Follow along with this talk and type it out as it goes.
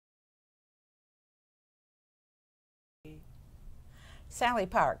Sally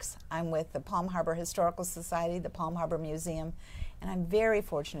Parks. I'm with the Palm Harbor Historical Society, the Palm Harbor Museum, and I'm very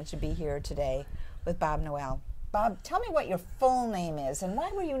fortunate to be here today with Bob Noell. Bob, tell me what your full name is and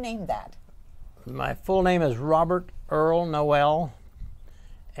why were you named that? My full name is Robert Earl Noell,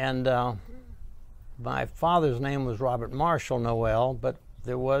 and my father's name was Robert Marshall Noell, but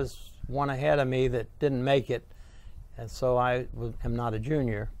there was one ahead of me that didn't make it, and so I am not a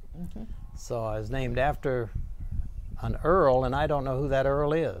junior. So I was named after an Earl, and I don't know who that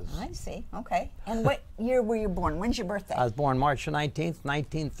Earl is. I see. Okay. And what year were you born? When's your birthday? I was born March 19th,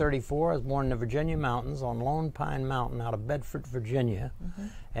 1934. I was born in the Virginia mountains on Lone Pine Mountain out of Bedford, Virginia.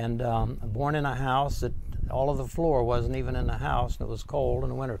 And born in a house that all of the floor wasn't even in the house, and it was cold in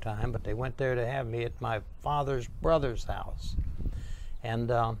the wintertime, but they went there to have me at my father's brother's house. And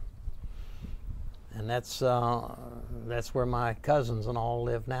that's where my cousins and all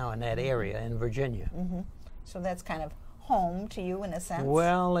live now, in that area in Virginia. So that's kind of home to you in a sense?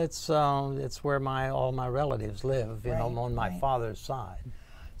 Well, it's where all my relatives live, you know, on my father's side.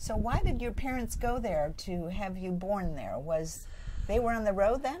 So why did your parents go there to have you born there? They were on the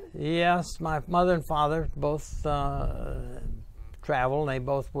road then? Yes, my mother and father both traveled. They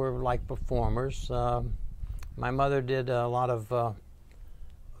both were like performers. My mother did a lot of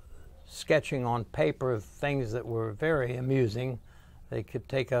sketching on paper of things that were very amusing. They could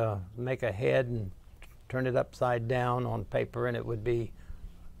make a head and turn it upside down on paper, and it would be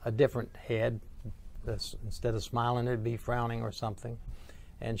a different head. Instead of smiling, it would be frowning or something.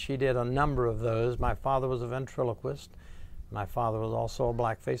 And she did a number of those. My father was a ventriloquist. My father was also a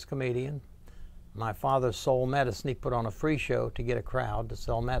blackface comedian. My father sold medicine. He put on a free show to get a crowd to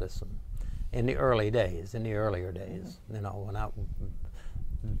sell medicine in the earlier days, you know,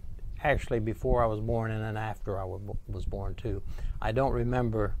 actually before I was born and then after I was born too. I don't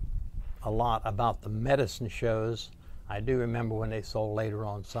remember a lot about the medicine shows. I do remember when they sold later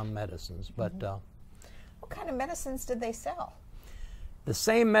on some medicines, but what kind of medicines did they sell? The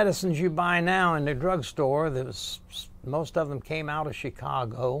same medicines you buy now in the drugstore. Most of them came out of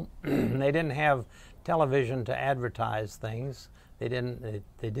Chicago. They didn't have television to advertise things. They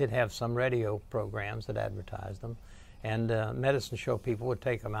did have some radio programs that advertised them, and medicine show people would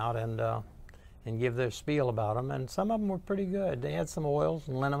take them out and give their spiel about them, and some of them were pretty good. They had some oils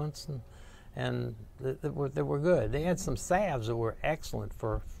and liniments and that were good. They had some salves that were excellent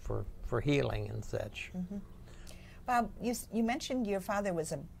for healing and such. Bob, you mentioned your father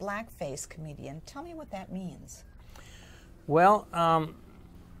was a blackface comedian. Tell me what that means. Well,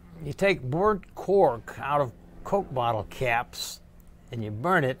 you take burnt cork out of Coke bottle caps and you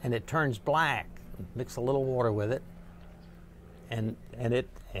burn it, and it turns black. Mix a little water with it, and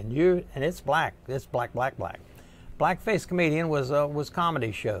it's black. It's black. Blackface comedian was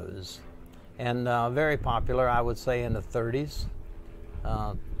comedy shows, and very popular, I would say, in the 30s,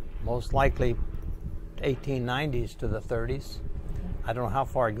 most likely 1890s to the 30s. I don't know how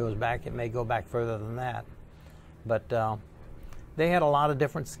far it goes back. It may go back further than that, but they had a lot of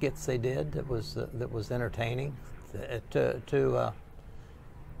different skits they did that was entertaining to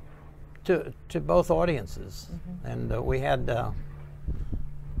both audiences. And we had a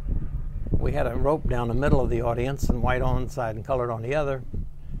rope down the middle of the audience and white on one side and colored on the other.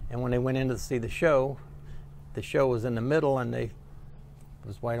 And when they went in to see the show was in the middle, and it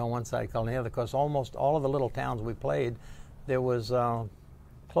was white on one side, colored on the other, because almost all of the little towns we played, there was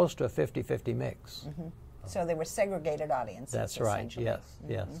close to a 50-50 mix. So they were segregated audiences. That's right, yes.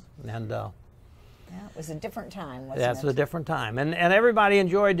 And yeah, it was a different time, wasn't it? That's a different time. And everybody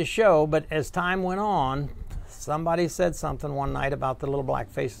enjoyed the show, but as time went on, somebody said something one night about the little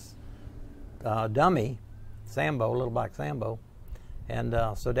blackface dummy, Sambo, little black Sambo, and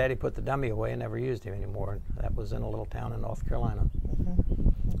so Daddy put the dummy away and never used him anymore. That was in a little town in North Carolina.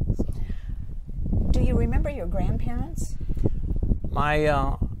 So. Do you remember your grandparents?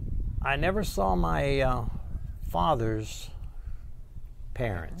 I never saw my father's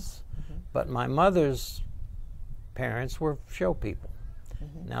parents, but my mother's parents were show people.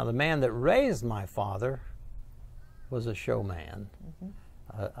 Now, the man that raised my father was a showman,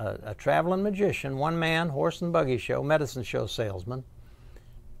 a traveling magician, one-man horse and buggy show, medicine show salesman,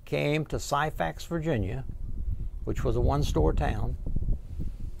 came to Syfax, Virginia, which was a one-store town,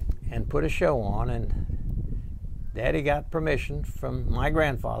 and put a show on, and Daddy got permission from my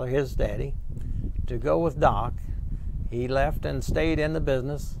grandfather, his daddy, to go with Doc. He left and stayed in the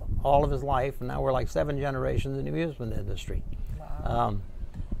business all of his life, and now we're like 7 generations in the amusement industry. Wow.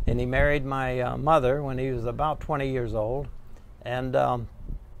 And he married my mother when he was about 20 years old, and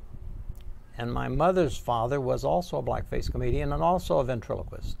my mother's father was also a blackface comedian and also a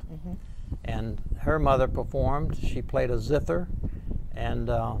ventriloquist. And her mother performed. She played a zither, and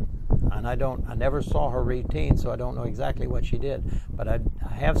I never saw her routine, so I don't know exactly what she did. But I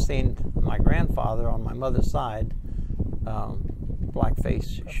have seen my grandfather on my mother's side,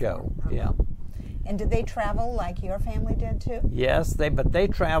 blackface show. Yeah. And did they travel like your family did too? Yes, but they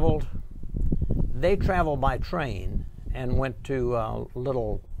traveled. They traveled by train and went to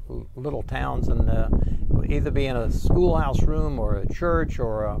little towns, and either be in a schoolhouse room or a church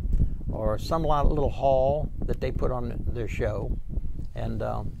or some little hall that they put on their show, and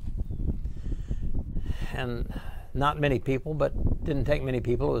not many people, but didn't take many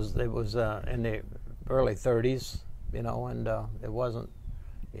people. It was in the early 30s, you know, and it wasn't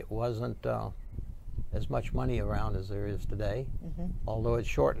as much money around as there is today, although it's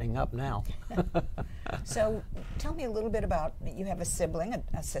shortening up now. So tell me a little bit about, you have a sibling,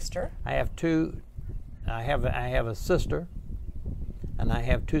 a sister. I have two. I have a sister, and I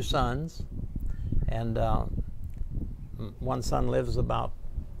have two sons, and one son lives about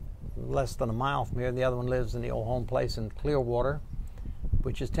less than a mile from here, and the other one lives in the old home place in Clearwater,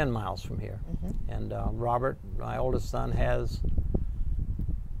 which is 10 miles from here. And Robert, my oldest son, has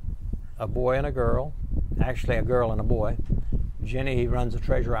a boy and a girl, actually a girl and a boy. Jenny, he runs the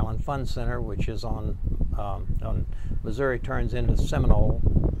Treasure Island Fun Center, which is on Missouri, turns into Seminole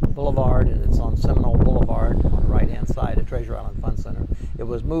Boulevard, and it's on Seminole Boulevard on the right-hand side of Treasure Island Fun Center. It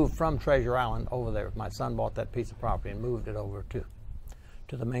was moved from Treasure Island over there. My son bought that piece of property and moved it over to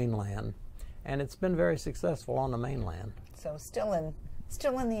the mainland, and it's been very successful on the mainland. So still in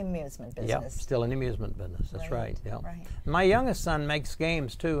the amusement business. Yep, still in the amusement business. That's right. Yep. Right. My youngest son makes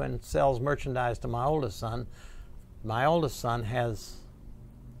games too and sells merchandise to my oldest son. My oldest son has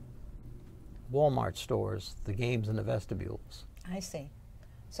Walmart stores, the games in the vestibules. I see.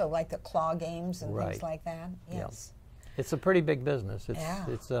 So like the claw games and Right. things like that. Yes. Yep. It's a pretty big business. Yeah.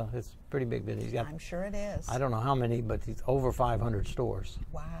 It's a pretty big business. He's got, I'm sure it is. I don't know how many, but it's over 500 stores.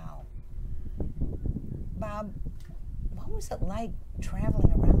 Wow. Bob, what was it like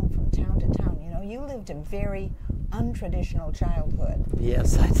traveling around from town to town? You know, you lived a very untraditional childhood.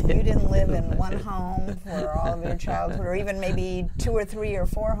 Yes, I did. You didn't live in one home for all of your childhood, or even maybe 2 or 3 or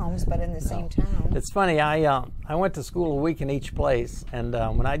 4 homes, but in the same town. It's funny. I went to school a week in each place, and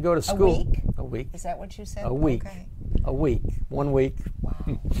when I'd go to school, a week. Is that what you said? A week. Okay. A week. 1 week.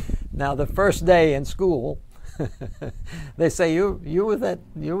 Wow. Now the first day in school, they say you were that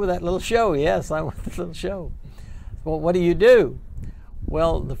little show. Yes, I went to the little show. Well, what do you do?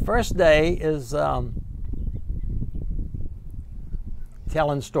 Well, the first day is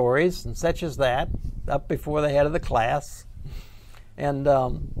telling stories and such as that up before the head of the class, and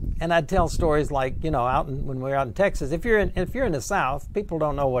I'd tell stories like, you know, when we were out in Texas. If you're in the South, people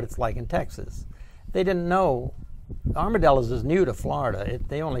don't know what it's like in Texas. They didn't know. Armadillos is new to Florida.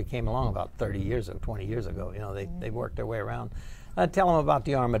 They only came along about 30 years ago, 20 years ago. You know, they worked their way around. I'd tell them about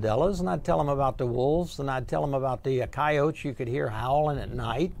the armadillos, and I'd tell them about the wolves, and I'd tell them about the coyotes you could hear howling at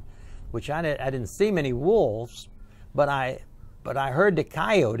night, which I didn't see many wolves, but I heard the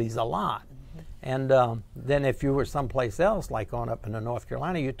coyotes a lot. And then if you were someplace else, like on up in North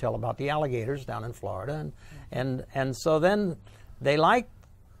Carolina, you'd tell about the alligators down in Florida, and so then they liked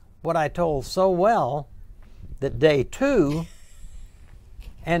what I told so well that day 2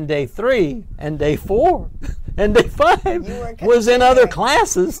 and day 3 and day 4 and day 5 was in other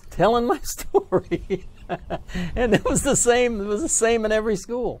classes telling my story. And it was the same. It was the same in every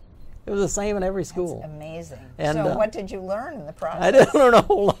school. It was the same in every school. That's amazing. And, so what did you learn in the process? I didn't learn a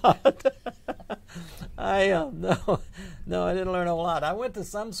whole lot. No, I didn't learn a whole lot. I went to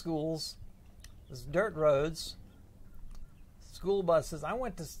some schools, dirt roads, school buses. I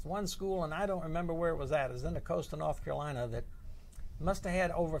went to one school, and I don't remember where it was at. It was in the coast of North Carolina that must have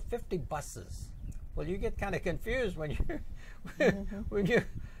had over 50 buses. Well, you get kind of confused when you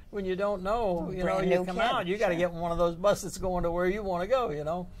don't know. You know, you come out, you got to get one of those buses going to where you want to go. You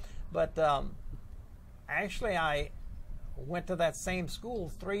know, but actually, I went to that same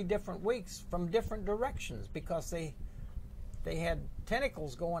school 3 different weeks from different directions because they had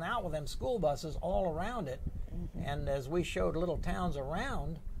tentacles going out with them school buses all around it. And as we showed little towns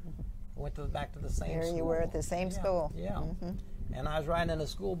around, went back to the same school. Here you were at the same school. Yeah. And I was riding in a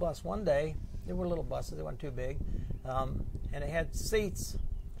school bus one day. There were little buses, they weren't too big. And it had seats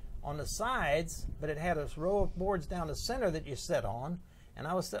on the sides, but it had a row of boards down the center that you sit on. And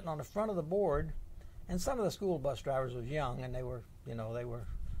I was sitting on the front of the board. And some of the school bus drivers was young, and they were,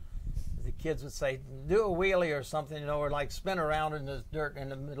 the kids would say, do a wheelie or something, you know, or like spin around in the dirt in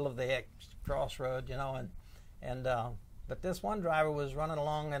the middle of the crossroad, you know, but this one driver was running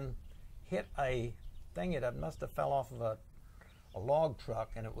along and hit a thing that must have fell off of a log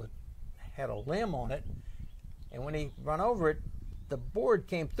truck, and it had a limb on it, and when he run over it, the board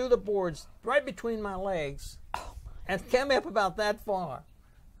came through the boards right between my legs and came up about that far.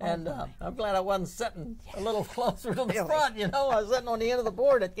 And I'm glad I wasn't sitting a little closer to the front, you know. I was sitting on the end of the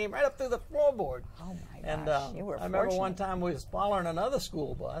board. It came right up through the floorboard. Oh, my gosh. And You were I remember one time we was following another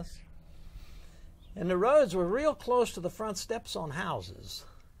school bus, and the roads were real close to the front steps on houses.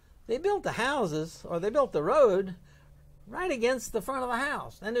 They built the houses, or they built the road, right against the front of the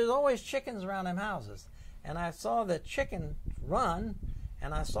house. And there's always chickens around them houses. And I saw the chicken run,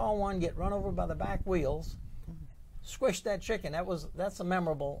 and I saw one get run over by the back wheels, squished that chicken. That's a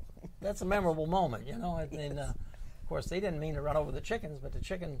memorable moment, you know. And of course, they didn't mean to run over the chickens, but the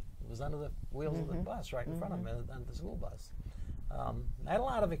chicken was under the wheels of the bus right in front of them, under the school bus. I had a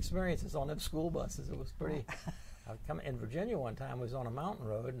lot of experiences on them school buses. It was pretty. In Virginia one time, we was on a mountain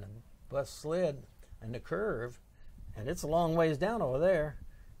road, and the bus slid in the curve, and it's a long ways down over there,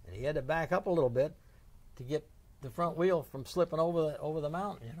 and he had to back up a little bit to get the front wheel from slipping over the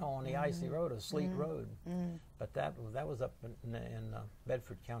mountain, you know, on the icy road, a sleet road. But that was up in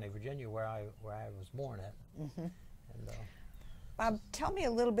Bedford County, Virginia, where I was born at. And, Bob, tell me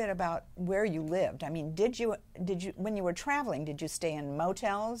a little bit about where you lived. I mean, did you when you were traveling, did you stay in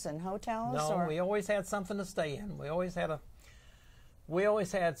motels and hotels? No, or? we always had something to stay in. We always had,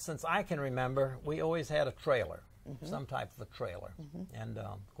 since I can remember, we always had a trailer, some type of a trailer. And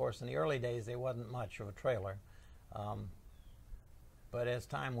of course, in the early days, there wasn't much of a trailer. But as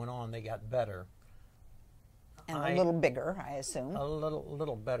time went on, they got better. And a little bigger, I assume. A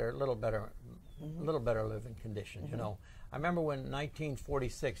little better living conditions. You know, I remember when in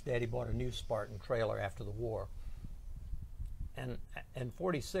 1946, Daddy bought a new Spartan trailer after the war. And in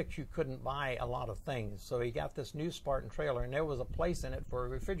 46, you couldn't buy a lot of things, so he got this new Spartan trailer, and there was a place in it for a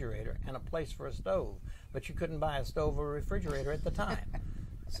refrigerator and a place for a stove, but you couldn't buy a stove or a refrigerator at the time.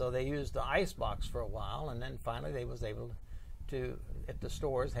 So they used the ice box for a while, and then finally they was able to, at the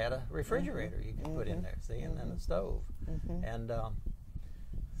stores, had a refrigerator you could put in there, see, and then a stove. And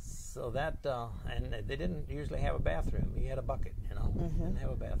so that, and they didn't usually have a bathroom. You had a bucket, you know, didn't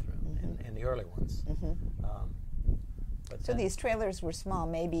have a bathroom in the early ones. But so these trailers were small,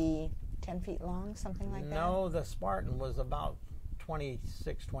 maybe 10 feet long, something like that? No, the Spartan was about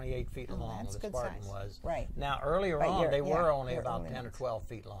 26, 28 feet long. That's the good Spartan size. was. Right. Now, earlier on, they were only your about early 10 or ones. 12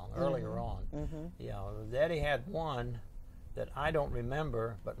 feet long. Earlier on. You know, Daddy had one that I don't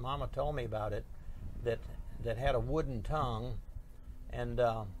remember, but Mama told me about it, that had a wooden tongue, and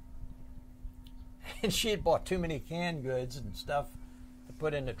and she had bought too many canned goods and stuff to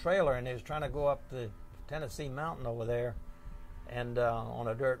put in the trailer, and they was trying to go up the Tennessee mountain over there, and on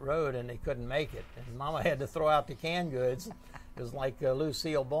a dirt road, and they couldn't make it. And Mama had to throw out the canned goods. It was like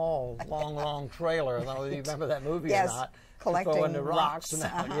Lucille Ball's long trailer. I don't know if you remember that movie Yes, or not. collecting throwing the rocks.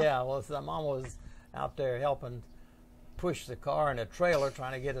 and yeah, well, so Mama was out there helping push the car in a trailer,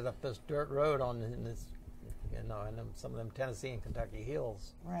 trying to get it up this dirt road in this, you know, in some of them Tennessee and Kentucky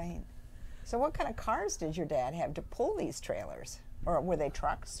hills. Right. So what kind of cars did your dad have to pull these trailers? Or were they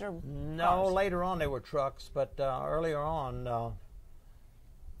trucks or No, cars? later on they were trucks, but earlier on,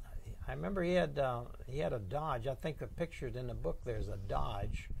 I remember he had a Dodge. I think the pictured in the book there's a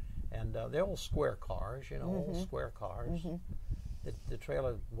Dodge, and they're old square cars, you know, old square cars. The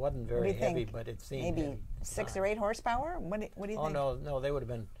trailer wasn't very heavy, but it seemed maybe heavy. 6 or 8 horsepower. What do you think? No, they would have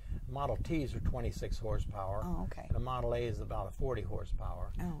been. Model Ts are 26 horsepower. Oh, okay. And a Model A is about a 40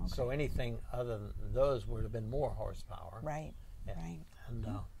 horsepower. Oh, okay. So anything other than those would have been more horsepower. Right. Yeah. Right. And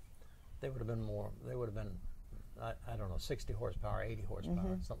they would have been more. They would have been, I don't know, 60 horsepower, 80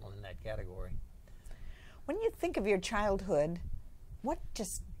 horsepower, something in that category. When you think of your childhood, what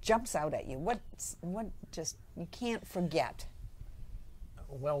just jumps out at you? What just you can't forget?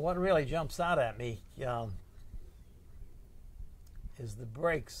 Well, what really jumps out at me is the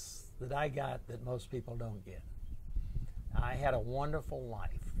breaks that I got that most people don't get. I had a wonderful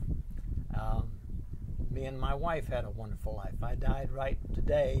life. Me and my wife had a wonderful life. I died right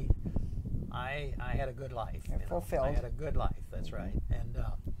today. I had a good life. You're fulfilled. I had a good life. That's right. And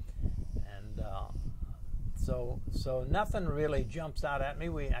so nothing really jumps out at me.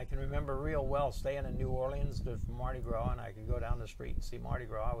 I can remember real well staying in New Orleans for Mardi Gras, and I could go down the street and see Mardi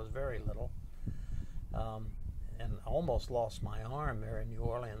Gras. I was very little, and almost lost my arm there in New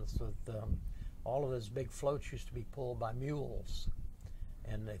Orleans. With all of those big floats used to be pulled by mules,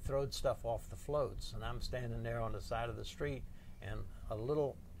 and they throwed stuff off the floats. And I'm standing there on the side of the street, and a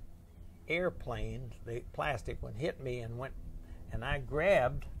little airplane, the plastic one, hit me and went, and I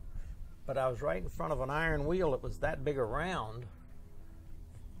grabbed. But I was right in front of an iron wheel that was that big around,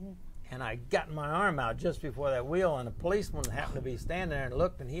 and I got my arm out just before that wheel, and a policeman happened to be standing there and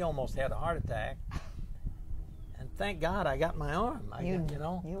looked, and he almost had a heart attack. And thank God I got my arm.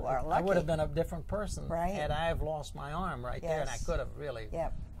 You are lucky. I would have been a different person right. had I have lost my arm right there, and I could have really.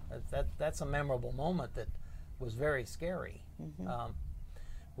 Yep. That's a memorable moment that was very scary.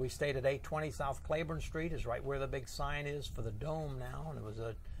 We stayed at 820 South Claiborne Street, is right where the big sign is for the Dome now, and it was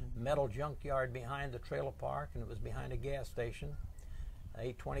a metal junkyard behind the trailer park, and it was behind a gas station.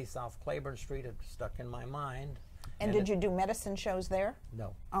 820 South Claiborne Street had stuck in my mind. And did you do medicine shows there?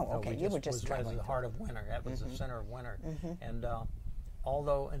 No. Oh, okay. You were just traveling. It was the heart of winter. That was the center of winter. And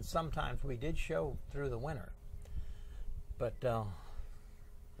and sometimes we did show through the winter, but that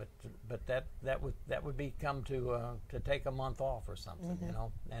would become to take a month off or something, you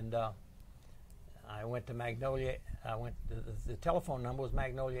know. And I went to Magnolia. The telephone number was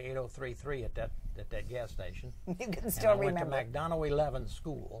Magnolia 8033 at that gas station. You can still remember. I went to McDonough 11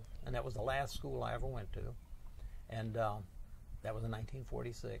 School, and that was the last school I ever went to, and that was in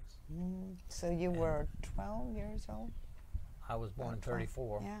 1946. So you were 12 years old. I was born in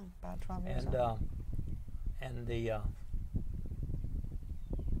 34. Yeah, about 12 years old. And the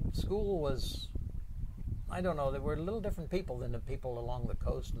school was, I don't know, there were little different people than the people along the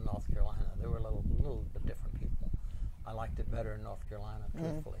coast in North Carolina. They were a little bit different people. I liked it better in North Carolina,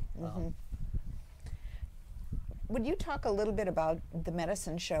 truthfully. Would you talk a little bit about the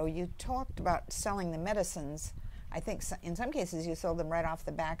medicine show? You talked about selling the medicines. I think in some cases you sold them right off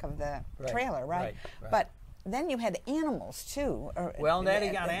the back of the trailer, right? But then you had animals too. Well, Daddy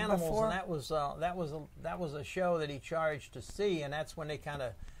got animals, and that was a show that he charged to see, and that's when they kind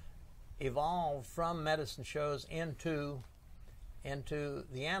of evolved from medicine shows into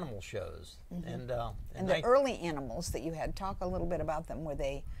the animal shows. And the early animals that you had, talk a little bit about them. Were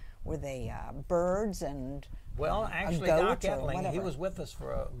they birds and well, actually, a Doc goat Etling, he was with us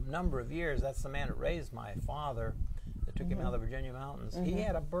for a number of years. That's the man that raised my father, that took him out of the Virginia mountains. He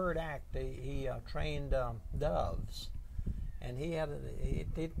had a bird act. He trained doves, and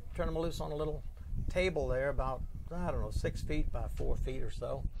he'd turn them loose on a little table there about, I don't know, 6 feet by 4 feet or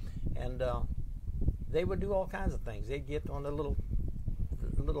so, and they would do all kinds of things. They'd get on the little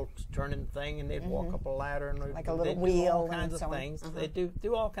turning thing, and they'd walk up a ladder, and like a little wheel, all kinds of things. They'd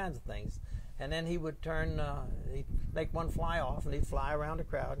do all kinds of things. And then he would he'd make one fly off, and he'd fly around the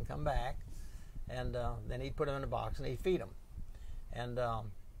crowd and come back, and then he'd put them in a box and he'd feed them. And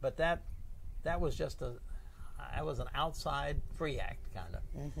but that was just I was an outside free act kind of.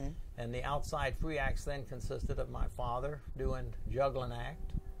 And the outside free acts then consisted of my father doing juggling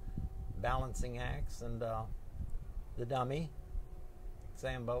act, balancing acts, and the dummy,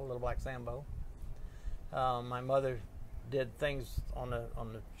 Sambo, Little Black Sambo. My mother did things on the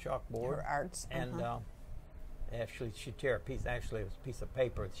chalkboard. Her arts. And actually, she'd tear it was a piece of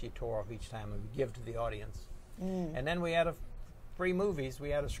paper that she tore off each time and would give to the audience. And then we had free movies.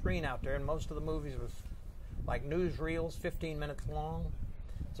 We had a screen out there, and most of the movies was like newsreels, 15 minutes long.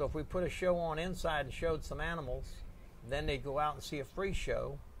 So if we put a show on inside and showed some animals, then they'd go out and see a free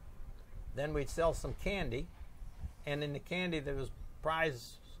show. Then we'd sell some candy, and in the candy there was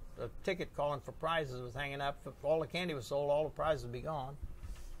prize. A ticket calling for prizes was hanging up. If all the candy was sold, all the prizes would be gone.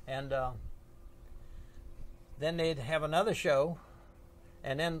 And then they'd have another show,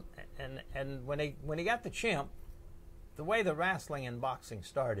 and then when he got the chimp, the way the wrestling and boxing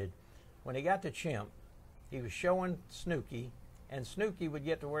started, when he got the chimp, he was showing Snooky, and Snooky would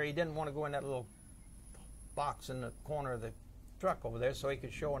get to where he didn't want to go in that little box in the corner of the truck over there, so he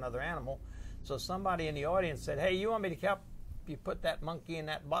could show another animal. So somebody in the audience said, "Hey, you want me to help you put that monkey in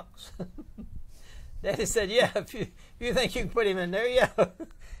that box?" Daddy said, "Yeah, if you think you can put him in there, yeah,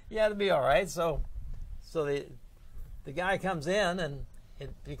 it'll be all right." So the guy comes in, and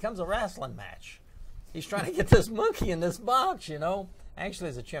it becomes a wrestling match. He's trying to get this monkey in this box, you know. Actually,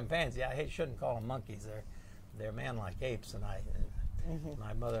 it's a chimpanzee. I shouldn't call them monkeys. They're man-like apes, and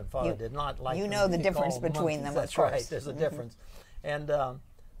my mother and father did not like. You know the difference between them. That's right. There's a difference, and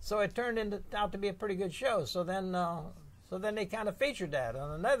so it turned out to be a pretty good show. So then they kind of featured that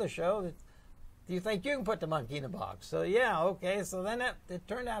on another show. Do you think you can put the monkey in the box? So yeah, okay. So then it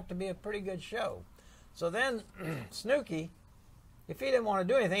turned out to be a pretty good show. So then Snooky, if he didn't want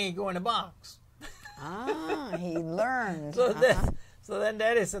to do anything, he'd go in the box. He learned. So then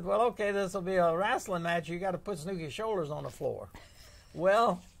Daddy said, "Well, okay, this will be a wrestling match. You got to put Snooky's shoulders on the floor."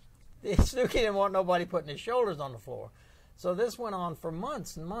 Well, Snooky didn't want nobody putting his shoulders on the floor. So this went on for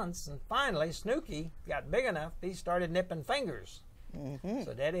months and months, and finally Snooky got big enough, he started nipping fingers.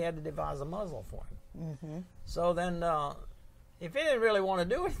 So Daddy had to devise a muzzle for him. So then if he didn't really want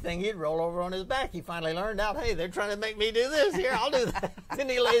to do anything, he'd roll over on his back. He finally learned out, hey, they're trying to make me do this. Here, I'll do that. Then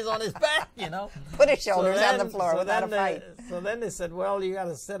he lays on his back, you know. Put his shoulders on the floor without a fight. So then they said, well, you got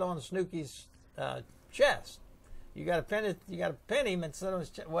to sit on Snooky's chest. You got to pin him and sit on his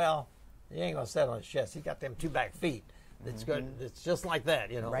chest. Well, you ain't gonna sit on his chest. He's got them 2 back feet. That's good. It's just like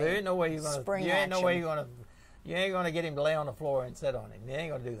that, you know. Right. There ain't no way you're gonna. Spring you ain't no way action. you ain't gonna get him to lay on the floor and sit on him. You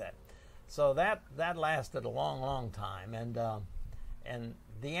ain't gonna do that. So that lasted a long time, and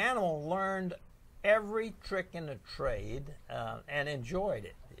the animal learned every trick in the trade and enjoyed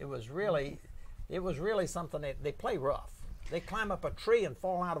it. It was really something. They play rough. They climb up a tree and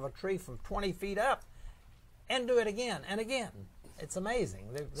fall out of a tree from 20 feet up, and do it again and again. It's amazing.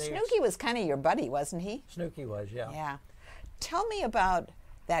 Snooky was kind of your buddy, wasn't he? Snooky was, yeah. Yeah. Tell me about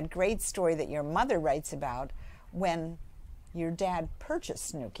that great story that your mother writes about when your dad purchased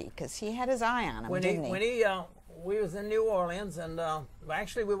Snooky, because he had his eye on him, didn't he? We was in New Orleans, and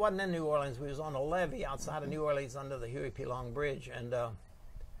actually we wasn't in New Orleans. We was on a levee outside of New Orleans under the Huey P. Long Bridge, and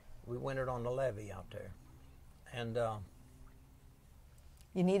we wintered on the levee out there. And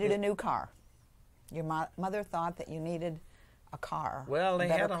you needed a new car. Your mother thought that you needed a car. Well, they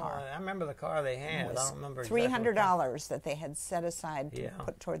had. Car. I remember the car they had. I don't remember exactly. $300 that they had set aside to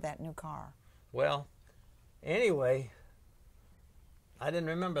put toward that new car. Well, anyway, I didn't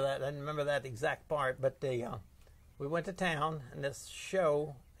remember that. I didn't remember that exact part. But we went to town, and this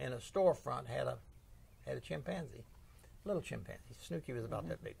show in a storefront had a chimpanzee, little chimpanzee. Snooky was about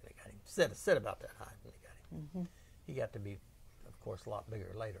that big. They got him sit about that high when they got him. He got to be, of course, a lot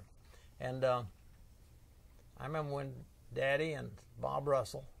bigger later. And I remember when Daddy and Bob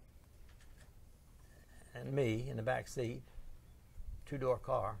Russell and me in the back seat, 2-door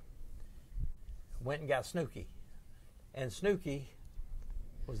car, went and got Snooky. And Snooky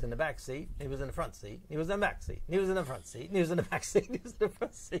was in the back seat, he was in the front seat, he was in the back seat, he was in the front seat, he was in the back seat, he was in the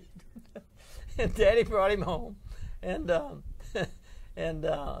front seat. And Daddy brought him home. And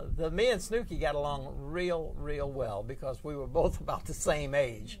me and Snooky got along real well because we were both about the same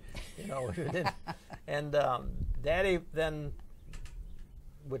age, you know. And Daddy then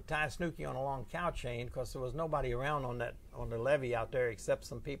would tie Snooky on a long cow chain because there was nobody around on the levee out there except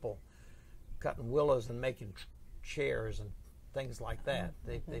some people cutting willows and making chairs and things like that.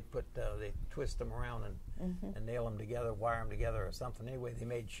 They twist them around and nail them together, wire them together or something. Anyway, they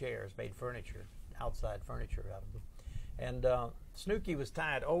made chairs, made furniture, outside furniture out of them. And Snooky was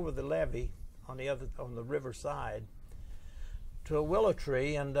tied over the levee on the river side to a willow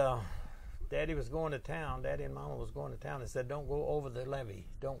tree, and Daddy was going to town. Daddy and Mama was going to town. They said, "Don't go over the levee.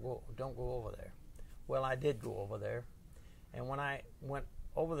 Don't go over there." Well, I did go over there, and when I went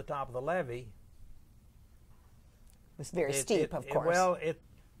over the top of the levee, it was very steep, of course. Well,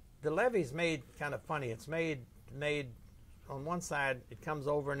 the levee's made kind of funny. It's made on one side. It comes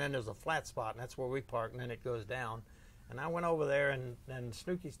over, and then there's a flat spot, and that's where we park, and then it goes down. And I went over there, and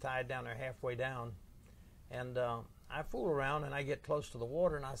Snooky's tied down there halfway down, and I fool around, and I get close to the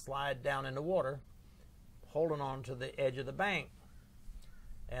water, and I slide down in the water, holding on to the edge of the bank.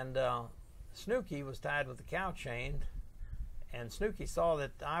 And Snooky was tied with the cow chain, and Snooky saw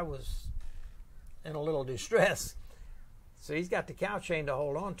that I was in a little distress, so he's got the cow chain to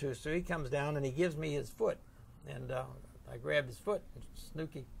hold on to, so he comes down, and he gives me his foot, and I grab his foot, and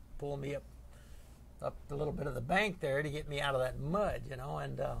Snooky pulled me up a little bit of the bank there to get me out of that mud, you know.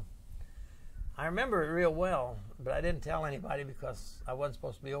 And I remember it real well, but I didn't tell anybody because I wasn't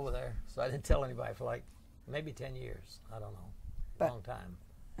supposed to be over there. So I didn't tell anybody for like maybe 10 years. I don't know. But long time.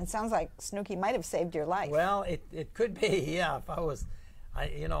 It sounds like Snooky might have saved your life. Well, it could be, yeah. If I was, I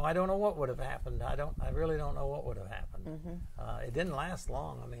don't know what would have happened. I really don't know what would have happened. It didn't last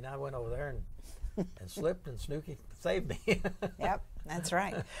long. I mean, I went over there and slipped, and Snooky saved me. Yep, that's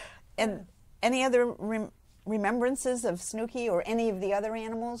right. And any other remembrances of Snooky or any of the other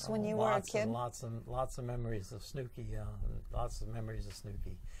animals when you were a kid? Lots of memories of Snooky. Lots of memories of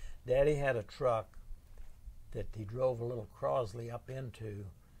Snooky. Daddy had a truck that he drove a little Crosley up into.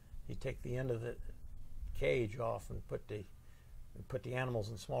 He'd take the end of the cage off and put the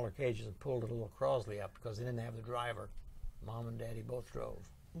animals in smaller cages and pulled a little Crosley up because he didn't have the driver. Mom and Daddy both drove.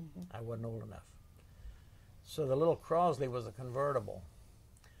 I wasn't old enough. So the little Crosley was a convertible.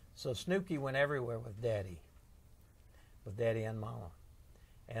 So Snooky went everywhere with Daddy and Mama.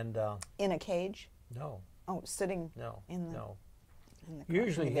 And in a cage? No. Oh, sitting no, in the no. In the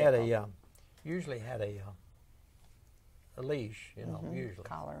usually had a leash, you know, usually.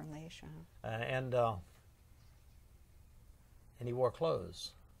 Collar and leash, and he wore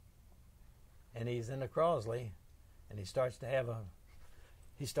clothes. And he's in the Crosley, and he starts,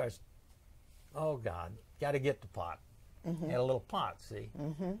 oh God, got to get the pot. He had a little pot, see?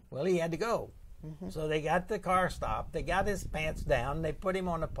 Well, he had to go. So they got the car stopped. They got his pants down. They put him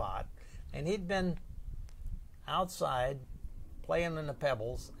on the pot. And he'd been outside playing in the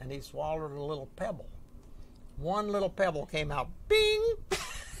pebbles, and he swallowed a little pebble. one little pebble came out, bing.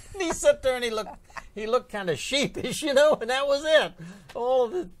 And he sat there and he looked kind of sheepish, you know, and that was it. All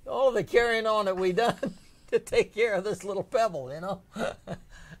of the carrying on that we done to take care of this little pebble, you know.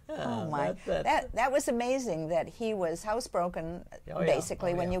 Oh my! That was amazing. That he was housebroken,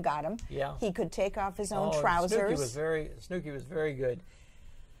 basically, when you got him. Yeah. He could take off his own trousers. Snooky was very good.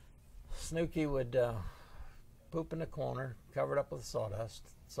 Snooky would poop in the corner, covered up with sawdust.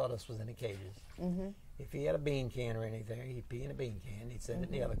 Sawdust was in the cages. Mm-hmm. If he had a bean can or anything, he'd pee in a bean can. He'd sit it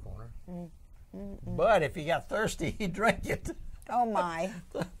in the other corner. Mm-hmm. But if he got thirsty, he'd drink it. Oh my!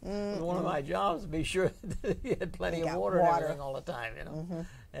 One of my jobs to be sure that he had plenty of water and everything all the time, you know. Mm-hmm.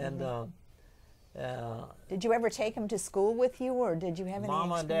 And did you ever take him to school with you, or did you have any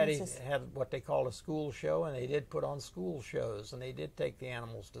Mama and Daddy experiences? had what they called a school show, and they did put on school shows, and they did take the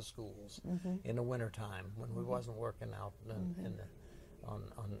animals to schools in the wintertime when we wasn't working out on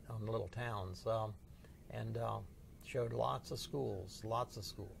little towns, and showed lots of schools.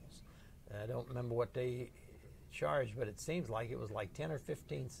 I don't remember what they charged, but it seems like it was like 10 or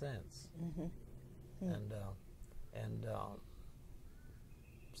 15 cents. Mm-hmm. And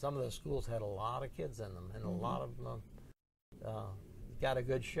some of those schools had a lot of kids in them, and a lot of them got a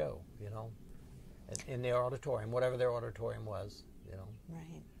good show, you know, in their auditorium, whatever their auditorium was, you know.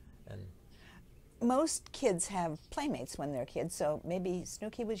 Right. And most kids have playmates when they're kids, so maybe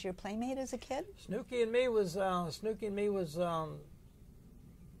Snooky was your playmate as a kid? Snooky and me was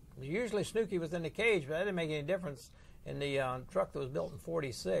usually Snooky was in the cage, but that didn't make any difference. In the truck that was built in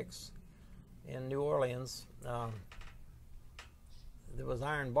 '46 in New Orleans, there was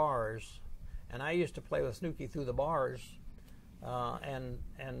iron bars, and I used to play with Snooky through the bars, and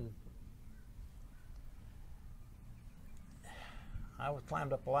I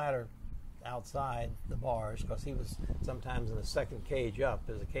climbed up a ladder outside the bars because he was sometimes in the second cage up.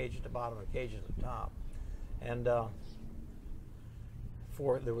 There's a cage at the bottom and a cage at the top, and there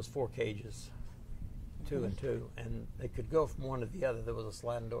was 4 cages, 2 and 2, and they could go from one to the other. There was a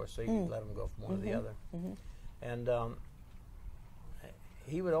sliding door, so you could let them go from one to the other. And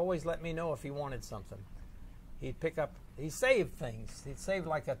he would always let me know if he wanted something. He'd saved things. He'd save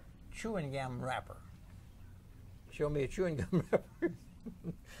like a chewing gum wrapper. Show me a chewing gum wrapper.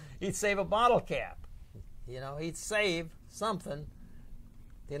 He'd save a bottle cap. You know, he'd save something.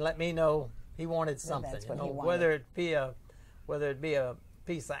 He'd let me know he wanted something. That's you what know, he wanted. whether it be a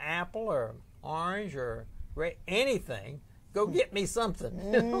piece of apple or orange or anything, go get me something.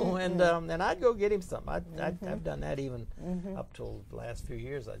 You know, and I'd go get him something. I've done that even up till the last few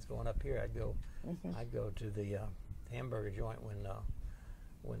years. I was going up here. I'd go to the hamburger joint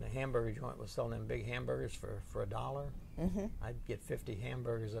when the hamburger joint was selling them big hamburgers for $1. I'd get 50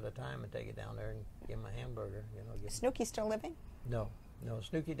 hamburgers at a time and take it down there and give him a hamburger. You know, Is Snooky still living? No.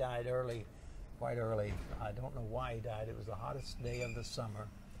 Snooky died early, quite early. I don't know why he died. It was the hottest day of the summer,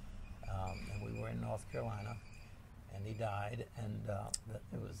 and we were in North Carolina, and he died. And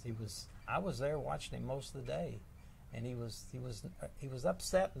I was there watching him most of the day, and he was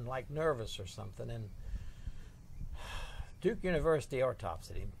upset and like nervous or something. And Duke University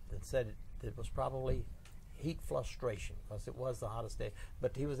autopsied him and said it was probably heat frustration because it was the hottest day.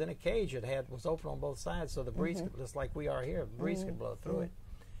 But he was in a cage that was open on both sides, so the breeze could, just like we are here, the breeze could blow through it.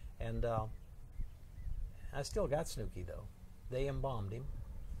 And I still got Snooky though. They embalmed him.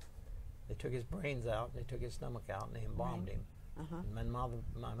 They took his brains out, and they took his stomach out, and they embalmed him. And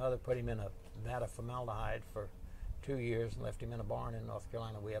my mother put him in a vat of formaldehyde for 2 years and left him in a barn in North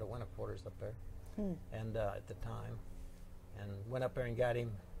Carolina. We had a winter quarters up there, and at the time, and went up there and got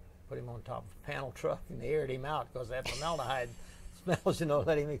him, put him on top of a panel truck, and they aired him out because that formaldehyde smells, you know,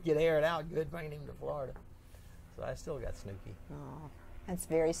 let him get aired out good, bringing him to Florida. So I still got Snooky. Oh, that's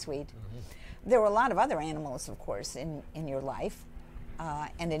very sweet. There were a lot of other animals, of course, in your life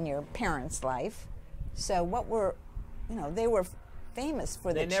and in your parents' life. So what were, they were famous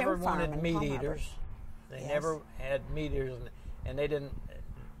for the chimp farm in Palm Harbor. They never wanted meat eaters. They never had meat eaters, and they didn't.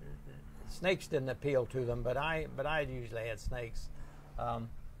 Snakes didn't appeal to them, but I usually had snakes.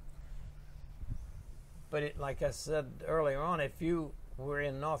 But like I said earlier on, if you were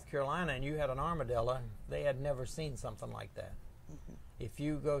in North Carolina and you had an armadillo, they had never seen something like that. If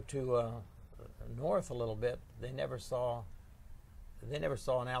you go to north a little bit, they never saw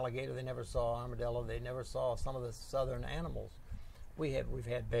an alligator, they never saw an armadillo, they never saw some of the southern animals. We've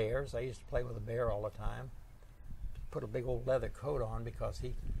had bears. I used to play with a bear all the time. Put a big old leather coat on because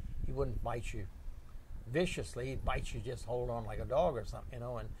he wouldn't bite you viciously. He'd bite you, just hold on like a dog or something,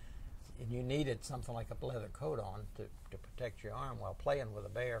 and you needed something like a leather coat on to protect your arm while playing with a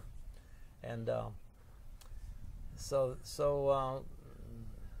bear. And so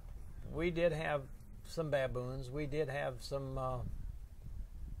we did have some baboons. We did have some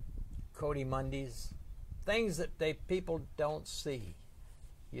Cody Mundies, things that people don't see.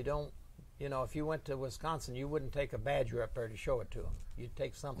 You don't, if you went to Wisconsin, you wouldn't take a badger up there to show it to them. You'd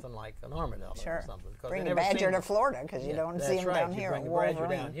take something like an armadillo or something. Bring a badger to Florida because you don't see them down here. Bring a badger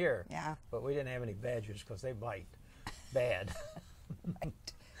down here. Yeah. But we didn't have any badgers because they bite bad.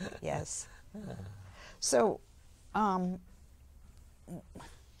 Right. Yes. So,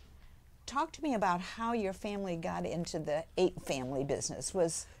 talk to me about how your family got into the 8-family business.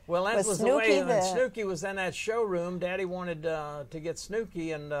 Well, that was Snooky the way when Snooky was in that showroom. Daddy wanted to get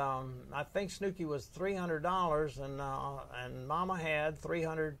Snooky, and I think Snooky was $300, and Mama had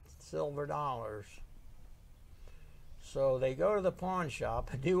 300 silver dollars. So they go to the pawn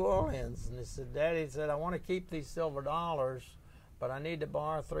shop in New Orleans, and they said, Daddy said, I want to keep these silver dollars, but I need to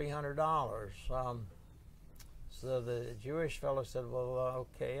borrow $300. So the Jewish fellow said, well,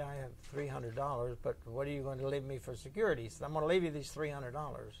 okay, I have $300, but what are you going to leave me for security? He said, I'm going to leave you these $300.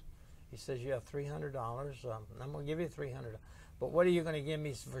 He says, you have $300, I'm going to give you $300. But what are you going to give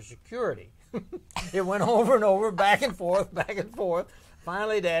me for security? It went over and over, back and forth, back and forth.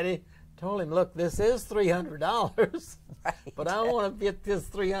 Finally, Daddy told him, look, this is $300, right. But I want to get this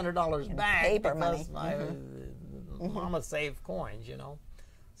 $300 back paper because money. My mama saved coins,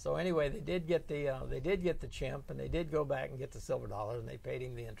 So anyway, they did get the chimp, and they did go back and get the silver dollars, and they paid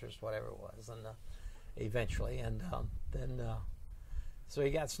him the interest, whatever it was, and eventually, and then so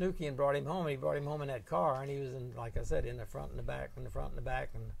he got Snooky and brought him home. And he brought him home in that car, and he was in, like I said, in the front and the back, in the front and the back,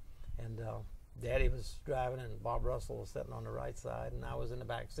 and Daddy was driving, and Bob Russell was sitting on the right side, and I was in the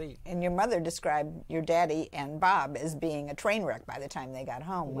back seat. And your mother described your daddy and Bob as being a train wreck by the time they got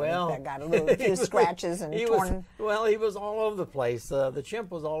home. Well, they got a few scratches and torn. He was all over the place. The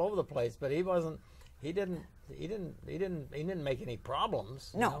chimp was all over the place, but he wasn't. He didn't make any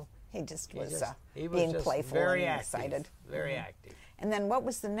problems. No, he just was being being playful very and active, excited. Very active. And then what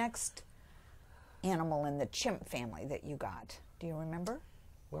was the next animal in the chimp family that you got? Do you remember?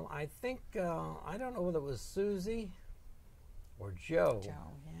 Well, I think, I don't know whether it was Susie or Joe.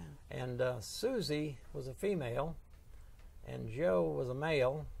 Joe, yeah. And Susie was a female, and Joe was a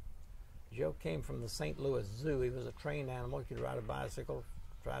male. Joe came from the St. Louis Zoo. He was a trained animal. He could ride a bicycle,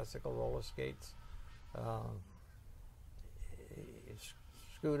 tricycle, roller skates,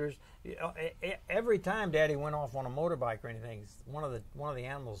 scooters. Every time Daddy went off on a motorbike or anything, one of the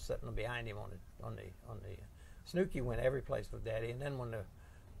animals sitting behind him on the Snooky went every place with Daddy, and then when the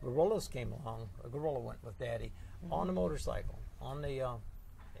gorillas came along, a gorilla went with Daddy on the motorcycle, on the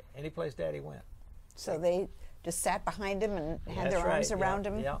any place Daddy went. So they just sat behind him and had their arms around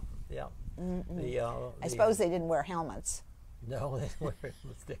him? Yeah. I suppose they didn't wear helmets. No, they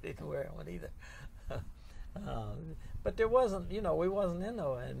didn't wear one either. But there wasn't, we wasn't in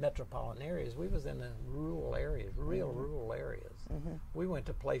the metropolitan areas. We was in the rural areas, rural areas. We went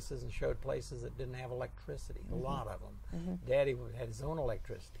to places and showed places that didn't have electricity, a lot of them. Daddy had his own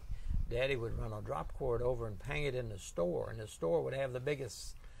electricity. Daddy would run a drop cord over and hang it in the store, and the store would have the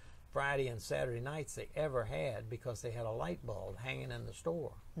biggest Friday and Saturday nights they ever had because they had a light bulb hanging in the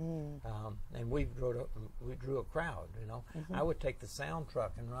store. And we drew a crowd, I would take the sound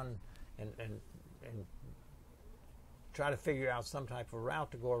truck and run and try to figure out some type of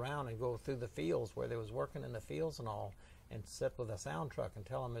route to go around and go through the fields where they was working in the fields and all, and sit with a sound truck and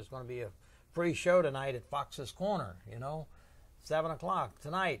tell them there's going to be a free show tonight at Fox's Corner, 7 o'clock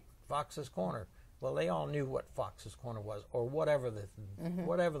tonight, Fox's Corner. Well, they all knew what Fox's Corner was, or whatever the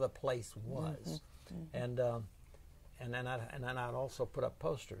place was, and then I'd also put up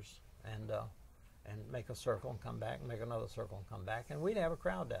posters and make a circle and come back, and make another circle and come back, and we'd have a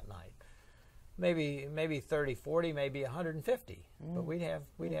crowd that night. Maybe 30, 40, maybe 150, but we'd have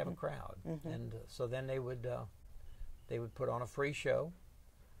a crowd, and so then they would put on a free show,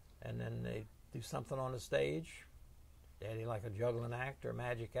 and then they'd do something on the stage, Daddy like a juggling act or a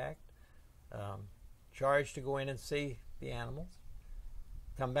magic act, charge to go in and see the animals,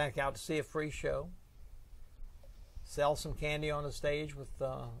 come back out to see a free show, sell some candy on the stage with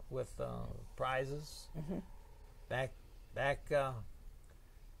prizes, back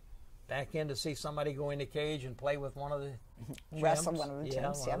in to see somebody go in the cage and play with one of the chimps. Wrestle one of the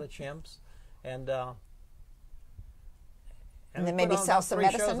chimps, one of the chimps. And then maybe sell some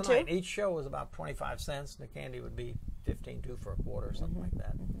medicine too? Each show was about 25 cents, and the candy would be 15 too for a quarter or something like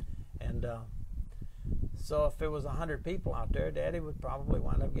that. And so if there was 100 people out there, Daddy would probably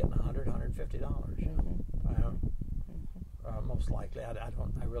wind up getting $100, $150. Most likely. I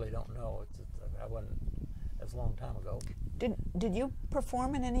really don't know. I wasn't. That's a long time ago. Did you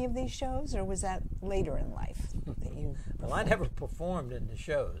perform in any of these shows, or was that later in life that you performed? Well, I never performed in the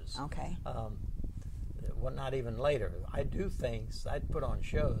shows. Okay. well, not even later. I do things. I put on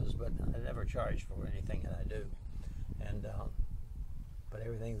shows, but I never charged for anything that I do. And but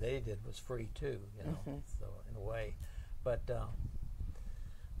everything they did was free too, you know. So in a way, but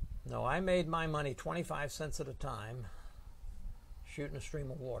no, I made my money 25 cents at a time, shooting a stream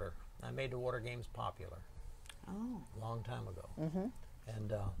of water. I made the water games popular. Oh. A long time ago.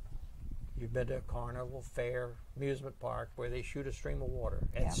 And you've been to a carnival, fair, amusement park where they shoot a stream of water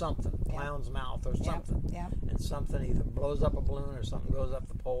at something, clown's mouth or something. And something either blows up a balloon or something goes up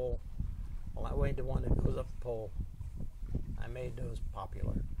the pole. Well, I went to one that goes up the pole. I made those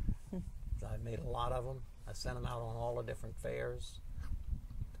popular. So I made a lot of them. I sent them out on all the different fairs.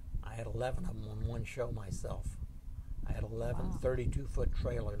 I had 11 of them on one show myself. I had 11 32-foot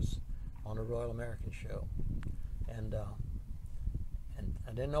trailers on the Royal American show. And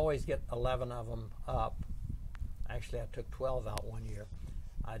I didn't always get 11 of them up. Actually, I took 12 out one year.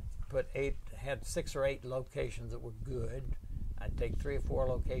 I had 6 or 8 locations that were good. I'd take 3 or 4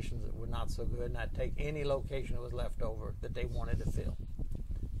 locations that were not so good, and I'd take any location that was left over that they wanted to fill.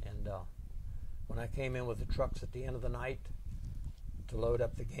 And when I came in with the trucks at the end of the night to load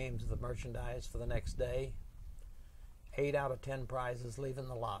up the games of the merchandise for the next day, 8 out of 10 prizes leaving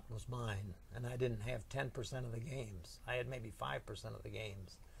the lot was mine, and I didn't have 10% of the games. I had maybe 5% of the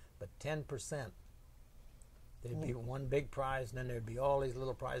games, but 10%. There'd be one big prize, and then there'd be all these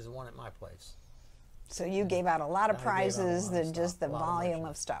little prizes won at my place. So you gave out a lot of prizes than just the A lot volume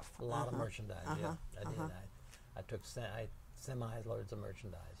of stuff. A lot of merchandise, yeah, I did. I took semi-loads of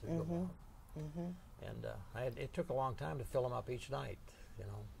merchandise. And it took a long time to fill them up each night, you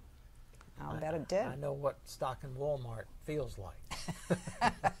know. I'll bet it did. I know what stocking Walmart feels like.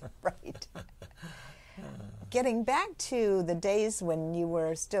 Right. Getting back to the days when you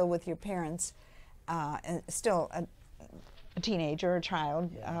were still with your parents, and still a teenager, a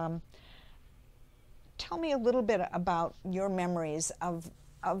child, tell me a little bit about your memories of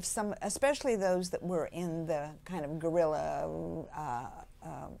some, especially those that were in the kind of gorilla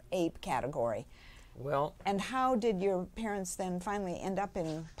ape category. Well, and how did your parents then finally end up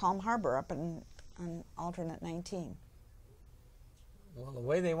in Palm Harbor, up on alternate 19? Well, the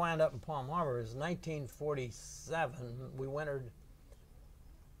way they wound up in Palm Harbor is 1947. We wintered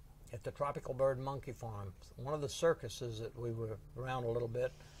at the Tropical Bird Monkey Farm. One of the circuses that we were around a little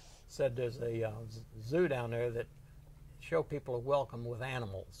bit said there's a zoo down there that show people a welcome with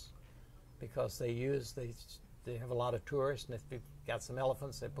animals, because they have a lot of tourists, and if you've got some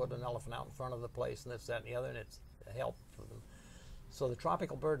elephants, they put an elephant out in front of the place, and this, that, and the other, and it's a help for them. So the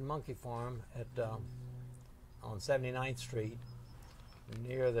Tropical Bird Monkey Farm on 79th Street,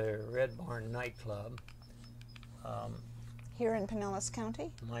 near the Red Barn nightclub. Here in Pinellas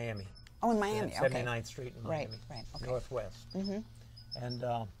County? Miami. Oh, in Miami, okay. 79th Street in Miami. Right, okay. Northwest. And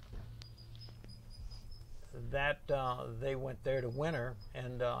they went there to winter,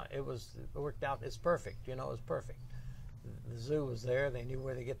 and it worked out. It's perfect, you know. It was perfect. The zoo was there. They knew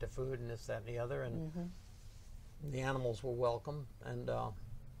where to get the food and this, that, and the other, and the animals were welcome, and it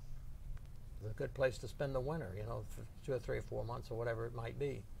was a good place to spend the winter, you know, for 2 or 3 or 4 months or whatever it might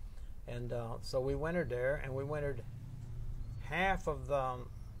be. And so we wintered there, and we wintered half of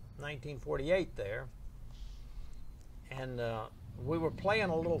 1948 there, and we were playing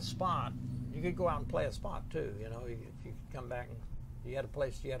a little spot. You could go out and play a spot too, you know. If you could come back and you had a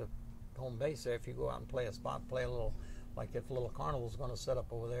place, you had a home base there. If you go out and play a spot, play a little, like if a little carnival's going to set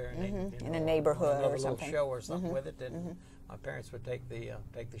up over there, and in a neighborhood or something, little show or something with it, then my parents would take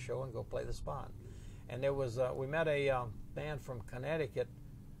the show and go play the spot. And there was we met a man from Connecticut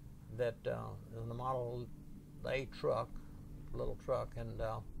that in the Model A truck, little truck, and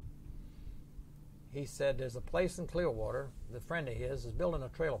he said there's a place in Clearwater, the friend of his is building a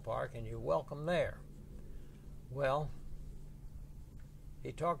trailer park, and you're welcome there. Well,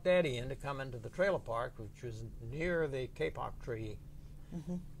 he talked Daddy into coming to the trailer park, which was near the kapok tree.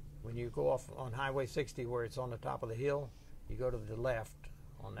 When you go off on Highway 60, where it's on the top of the hill, you go to the left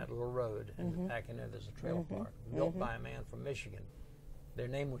on that little road, and back in there there's a trailer park built by a man from Michigan. Their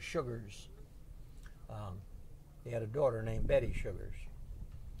name was Sugars. He had a daughter named Betty Sugars.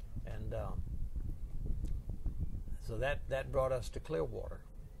 And so that brought us to Clearwater.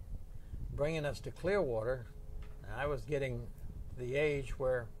 Bringing us to Clearwater, I was getting the age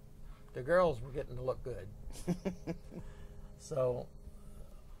where the girls were getting to look good. So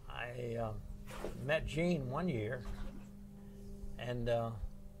I met Jean one year, and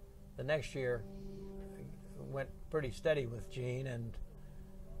the next year went pretty steady with Jean,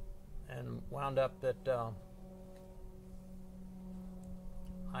 and wound up that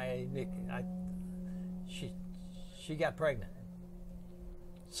she got pregnant.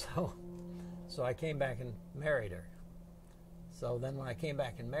 So So I came back and married her. So then when I came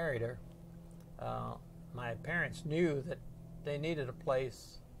back and married her, my parents knew that they needed a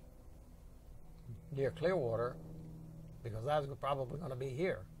place near Clearwater because I was probably going to be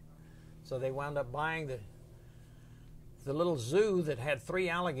here. So they wound up buying the little zoo that had 3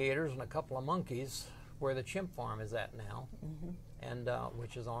 alligators and a couple of monkeys where the chimp farm is at now, and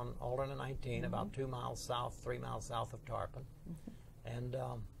which is on Alderton 19, about 2 miles south, 3 miles south of Tarpon. And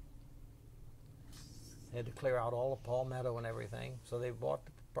had to clear out all the palmetto and everything. So they bought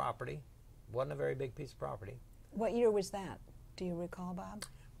the property. Wasn't a very big piece of property. What year was that? Do you recall, Bob?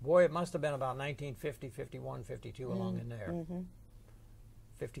 Boy, it must have been about 1950, 51, 52, along in there.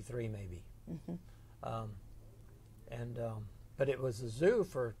 53 maybe. But it was a zoo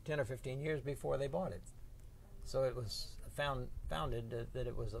for 10 or 15 years before they bought it. So it was founded that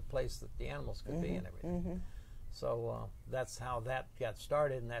it was a place that the animals could be and everything. So that's how that got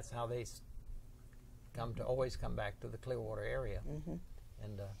started, and that's how they always come back to the Clearwater area.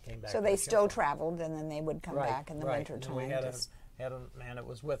 And came back. So they still traveled, and then they would come back in the winter time. We had a man that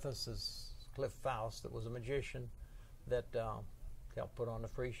was with us, is Cliff Faust, that was a magician that helped put on the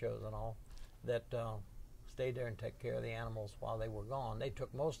free shows and all, that stayed there and took care of the animals while they were gone. They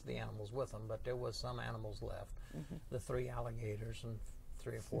took most of the animals with them, but there was some animals left. The 3 alligators and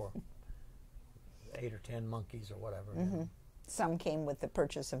 3 or 4, 8 or 10 monkeys or whatever. Some came with the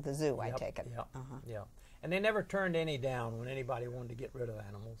purchase of the zoo, I take it. Yeah. And they never turned any down when anybody wanted to get rid of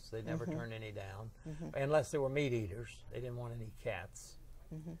animals. They never turned any down, unless they were meat eaters. They didn't want any cats.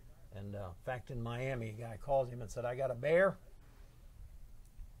 And in fact, in Miami, a guy called him and said, I got a bear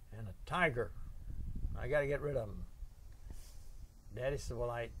and a tiger. I got to get rid of them. Daddy said, well,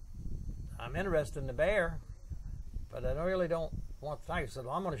 I'm interested in the bear, but I really don't want the tiger. He said,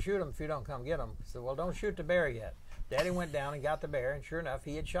 well, I'm going to shoot him if you don't come get him. He said, well, don't shoot the bear yet. Daddy went down and got the bear, and sure enough,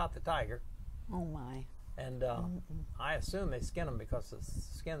 he had shot the tiger. Oh, my. And I assume they skin them because the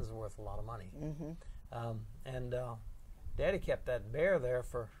skins are worth a lot of money. Daddy kept that bear there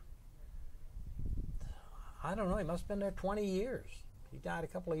for, I don't know, he must have been there 20 years. He died a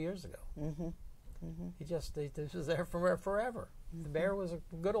couple of years ago. He was there forever. The bear was a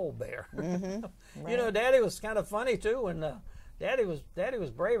good old bear. You know, Daddy was kind of funny too, and Daddy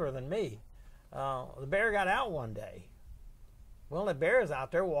was braver than me. The bear got out one day. Well, the bear is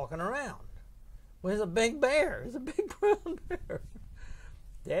out there walking around. Well, it's a big bear. It's a big brown bear.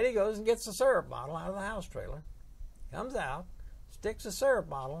 Daddy goes and gets the syrup bottle out of the house trailer, comes out, sticks the syrup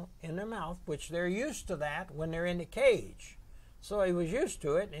bottle in their mouth, which they're used to that when they're in the cage. So he was used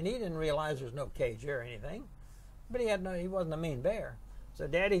to it, and he didn't realize there's no cage there or anything. But he wasn't a mean bear. So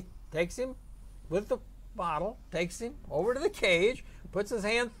Daddy takes him with the bottle, takes him over to the cage, puts his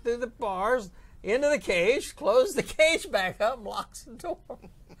hand through the bars into the cage, closes the cage back up, and locks the door.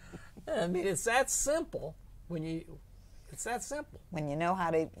 I mean, it's that simple it's that simple. When you know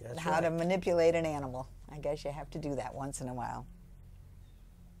how to manipulate an animal. I guess you have to do that once in a while.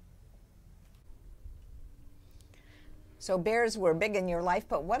 So bears were big in your life,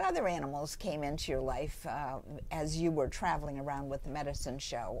 but what other animals came into your life as you were traveling around with the medicine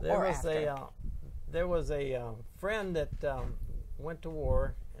show There was a friend that went to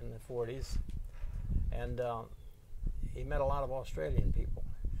war in the 40s, and he met a lot of Australian people.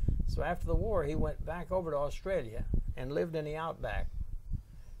 So after the war, he went back over to Australia and lived in the outback.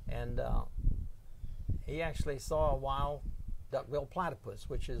 And he actually saw a wild duck-billed platypus,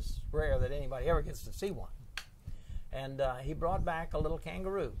 which is rare that anybody ever gets to see one. And he brought back a little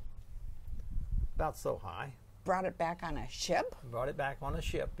kangaroo, about so high. Brought it back on a ship? Brought it back on a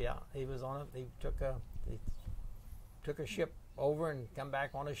ship, yeah. He took a ship over and come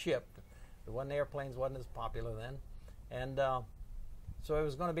back on a ship. The airplanes wasn't as popular then. And so he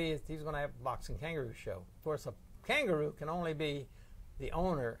was going to have a boxing kangaroo show. Of course, a kangaroo can only be the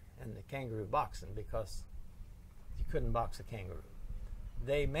owner in the kangaroo boxing because you couldn't box a kangaroo.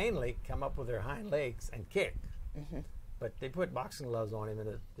 They mainly come up with their hind legs and kick. But they put boxing gloves on him,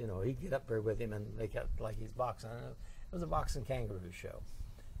 and he'd get up there with him and make it like he's boxing. It was a boxing kangaroo show.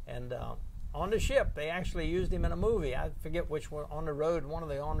 And on the ship, they actually used him in a movie. I forget which one, On the Road, one of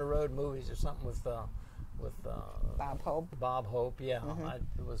the On the Road movies or something with Bob Hope. Bob Hope, yeah.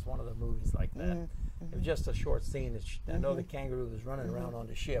 It was one of the movies like that. It was just a short scene. I know the kangaroo was running around on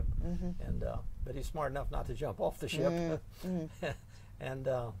the ship, and but he's smart enough not to jump off the ship. And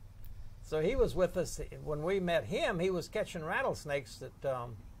so he was with us when we met him. He was catching rattlesnakes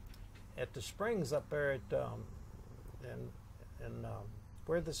at the springs up there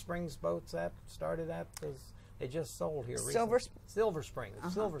where the Springs boats started at. They just sold here recently. Silver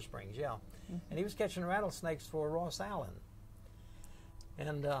Springs. Silver Springs, yeah. And he was catching rattlesnakes for Ross Allen.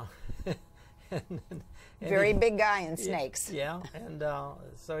 And and Very big guy in snakes. Yeah, and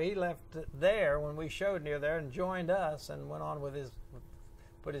so he left there when we showed near there and joined us and went on with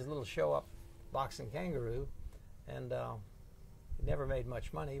put his little show up, Boxing Kangaroo, and he never made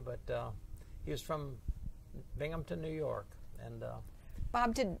much money, but he was from Binghamton, New York. And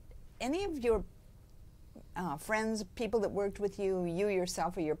Bob, did any of your friends, people that worked with you, you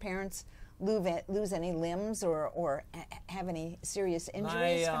yourself or your parents, lose any limbs or have any serious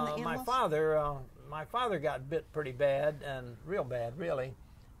injuries from the animals? My father got bit pretty bad, and real bad, really.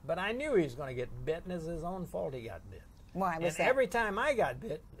 But I knew he was going to get bit, and it's his own fault he got bit. Why was that? Every time I got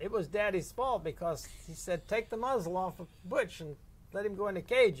bit, it was Daddy's fault, because he said, take the muzzle off of Butch and let him go in the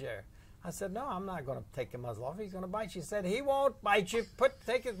cage there. I said, no, I'm not going to take the muzzle off. He's going to bite you. He said, he won't bite you.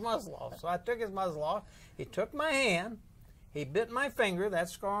 Take his muzzle off. So I took his muzzle off. He took my hand. He bit my finger. That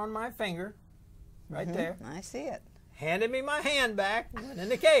scar on my finger right there. I see it. Handed me my hand back and went in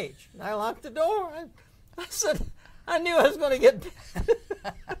the cage. And I locked the door. And I said, I knew I was going to get bit.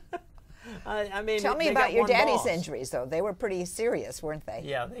 I mean, tell me about your daddy's injuries, though. They were pretty serious, weren't they?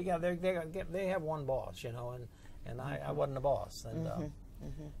 Yeah, they have one boss, you know, and I wasn't the boss. And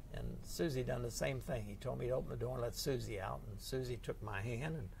and Susie done the same thing. He told me to open the door and let Susie out, and Susie took my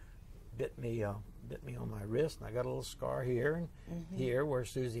hand and bit me on my wrist, and I got a little scar here and here where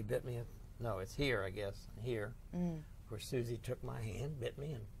Susie bit me. No, it's here, I guess, here, where Susie took my hand, bit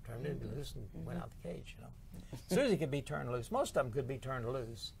me, and turned it loose and went out the cage. You know, Susie could be turned loose. Most of them could be turned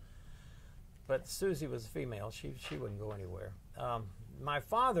loose, but Susie was a female. She wouldn't go anywhere. My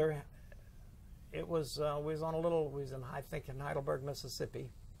father. It was we was in I think in Heidelberg, Mississippi,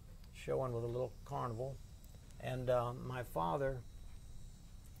 showing with a little carnival, and my father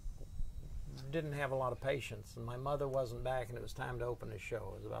didn't have a lot of patience, and my mother wasn't back, and it was time to open the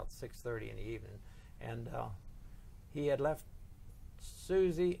show. It was about 6:30 in the evening, and he had left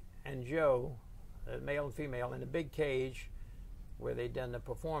Susie and Joe, male and female, in a big cage where they'd done the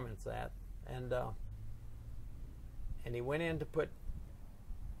performance at, and he went in to put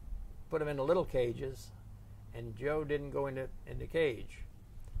them into little cages, and Joe didn't go in the cage.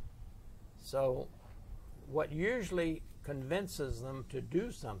 So what usually convinces them to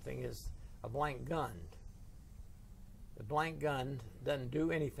do something is a blank gun. The blank gun doesn't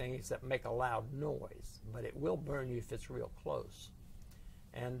do anything except make a loud noise, but it will burn you if it's real close.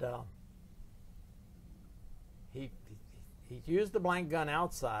 And he used the blank gun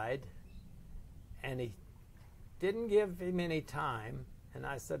outside, and he didn't give him any time. And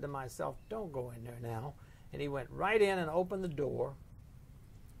I said to myself, don't go in there now. And he went right in and opened the door.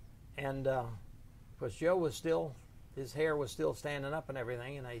 And because Joe was still, his hair was still standing up and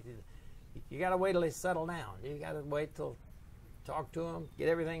everything. And you got to wait till they settle down. You got to wait till, talk to them, get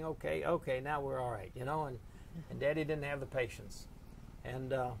everything okay. Okay, now we're all right, you know. And Daddy didn't have the patience.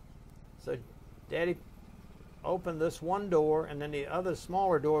 And so Daddy opened this one door, and then the other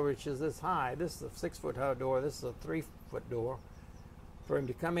smaller door, which is this high. This is a 6-foot high door. This is a 3-foot door, for him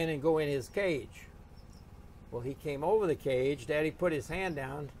to come in and go in his cage. Well, he came over the cage. Daddy put his hand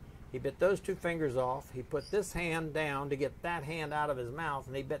down. He bit those 2 fingers off. He put this hand down to get that hand out of his mouth,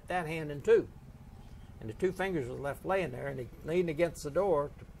 and he bit that hand in 2. And the 2 fingers was left laying there, and he leaned against the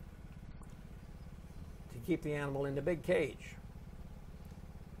door to keep the animal in the big cage.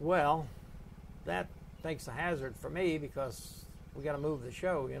 Well, that makes a hazard for me, because we got to move the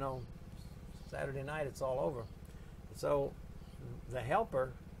show, you know. Saturday night, it's all over. So the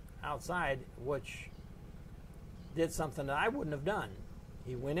helper outside, which did something that I wouldn't have done.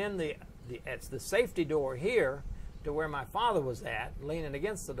 He went in it's the safety door here to where my father was at, leaning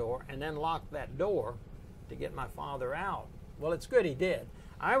against the door, and then locked that door to get my father out. Well, it's good he did.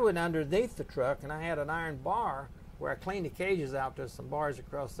 I went underneath the truck, and I had an iron bar where I cleaned the cages out. There's some bars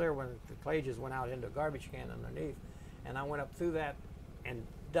across there when the cages went out into a garbage can underneath. And I went up through that and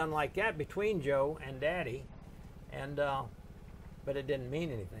done like that between Joe and Daddy, and but it didn't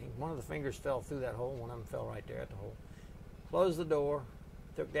mean anything. One of the fingers fell through that hole. One of them fell right there at the hole. Closed the door,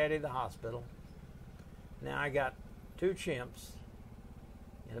 took Daddy to the hospital. Now I got 2 chimps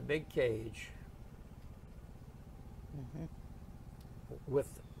in a big cage with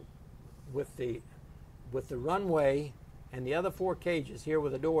the runway and the other 4 cages here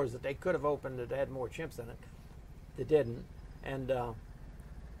with the doors that they could have opened that had more chimps in it. They didn't. And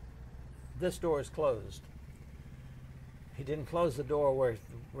this door is closed. He didn't close the door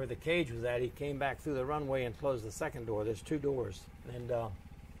where the cage was at. He came back through the runway and closed the second door. There's 2 doors. And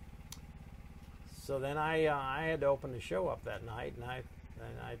so then I had to open the show up that night, and I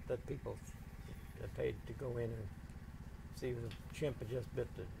let people that paid to go in and see if the chimp had just bit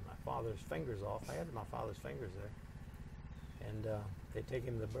my father's fingers off. I had my father's fingers there. and they take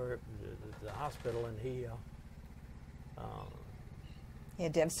him to the hospital, and he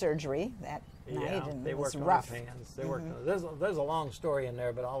had to have surgery that night, and they it was worked rough. on his hands. They worked. There's a long story in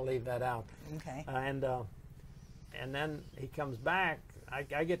there, but I'll leave that out. Okay. And then he comes back.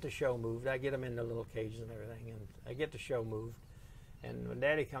 I get the show moved. I get him in the little cage and everything, and I get the show moved. And when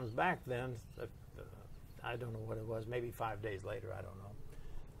Daddy comes back, then I don't know what it was. Maybe 5 days later, I don't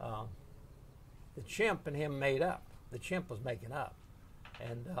know. The chimp and him made up. The chimp was making up,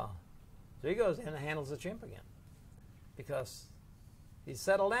 and so he goes in and handles the chimp again because he's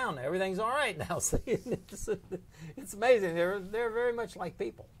settled down. Everything's all right now. See, it's amazing. They're very much like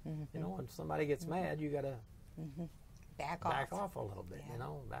people. You know, when somebody gets mad, you got to back off a little bit. You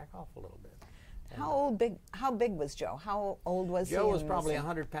know, back off a little bit. And, How big was Joe? How old was he? Joe was probably a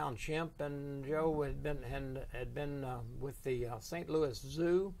 100-pound chimp, and Joe had been with the St. Louis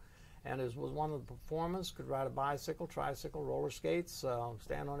Zoo, and was one of the performers. Could ride a bicycle, tricycle, roller skates,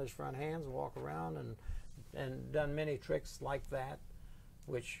 stand on his front hands, walk around, and done many tricks like that,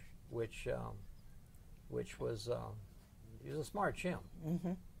 which was he was a smart chimp,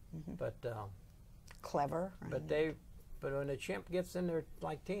 but clever. But when a chimp gets in there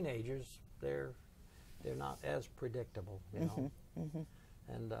like teenagers, they're not as predictable, you know.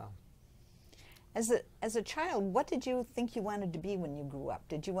 And as a child, what did you think you wanted to be when you grew up?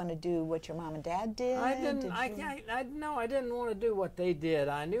 Did you want to do what your mom and dad did? I didn't. No, I didn't want to do what they did.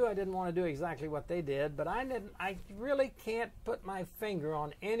 I knew I didn't want to do exactly what they did, but I didn't. I really can't put my finger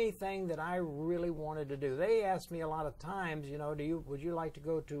on anything that I really wanted to do. They asked me a lot of times, you know, would you like to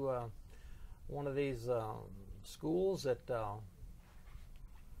go to one of these schools that?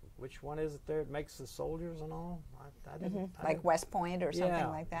 Which one is it there? It makes the soldiers and all. I didn't. Like West Point or something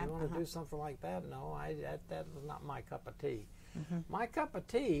like that. You want to do something like that? No, that was not my cup of tea. My cup of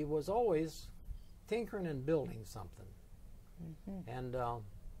tea was always tinkering and building something, and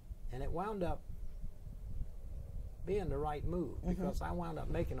it wound up being the right move because I wound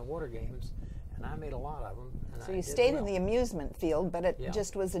up making the water games, and I made a lot of them. And so you stayed in the amusement field, but it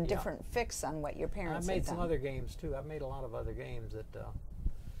just was a different fix on what your parents had done. I made some other games too. I made a lot of other games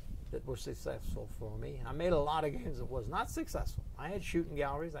that were successful for me. I made a lot of games that was not successful. I had shooting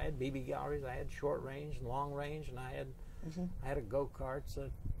galleries, I had BB galleries, I had short range and long range, and I had a go-karts, a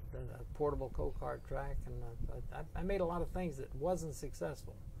portable go-kart track, and I made a lot of things that wasn't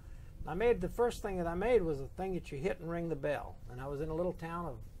successful. The first thing that I made was a thing that you hit and ring the bell, and I was in a little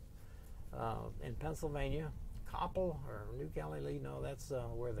town in Pennsylvania, Coppell or New Galilee. No, that's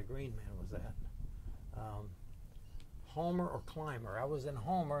where the Green Man was at. Homer or Clymer. I was in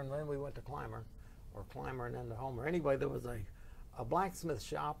Homer, and then we went to Clymer, or Clymer and then to Homer. Anyway, there was a blacksmith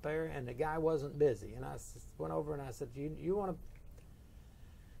shop there, and the guy wasn't busy. And I went over and I said, "You want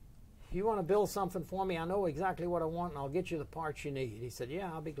to build something for me? I know exactly what I want, and I'll get you the parts you need." He said, "Yeah,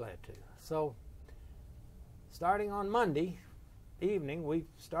 I'll be glad to." So, starting on Monday evening, we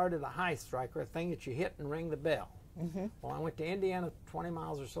started a high striker, a thing that you hit and ring the bell. Well, I went to Indiana, 20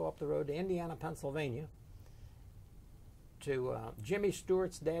 miles or so up the road to Indiana, Pennsylvania, to Jimmy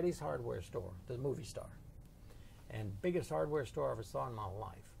Stewart's Daddy's Hardware Store, the movie star, and biggest hardware store I ever saw in my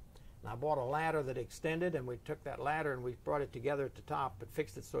life. And I bought a ladder that extended, and we took that ladder and we brought it together at the top, but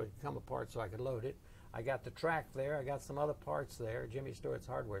fixed it so it could come apart so I could load it. I got the track there, I got some other parts there, Jimmy Stewart's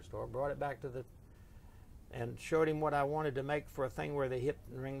Hardware Store, brought it back to and showed him what I wanted to make for a thing where they hit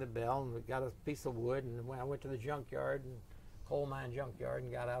and ring the bell, and we got a piece of wood, and when I went to the junkyard, coal mine junkyard,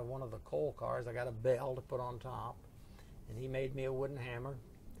 and got out one of the coal cars, I got a bell to put on top. And he made me a wooden hammer,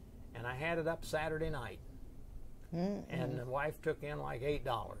 and I had it up Saturday night. And the wife took in like $8,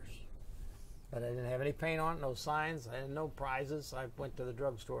 but I didn't have any paint on it, no signs, I had no prizes. I went to the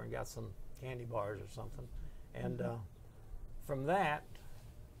drugstore and got some candy bars or something, and from that,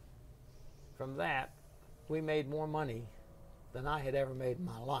 we made more money than I had ever made in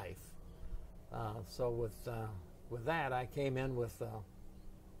my life. So with that, I came in with.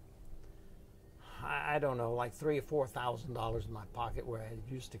 I don't know, like $3,000 or $4,000 in my pocket, where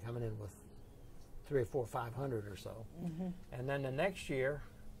I used to coming in with $300 or $400 or $500 or so. And then the next year,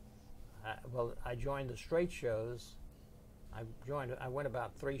 I joined the straight shows. I went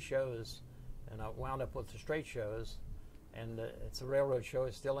about 3 shows, and I wound up with the straight shows. And it's a railroad show.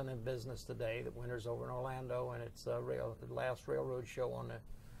 It's still in business today. The winter's over in Orlando, and it's the last railroad show on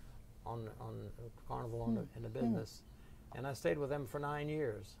Carnival in the business. And I stayed with them for 9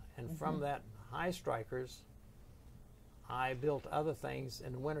 years. And from that high strikers, I built other things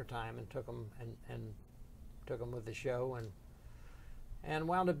in the wintertime and took them with the show and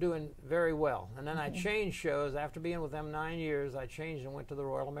wound up doing very well. And then I changed shows. After being with them 9 years, I changed and went to the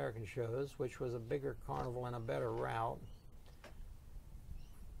Royal American shows, which was a bigger carnival and a better route.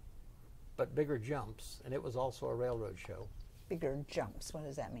 but bigger jumps, and it was also a railroad show. Bigger jumps, what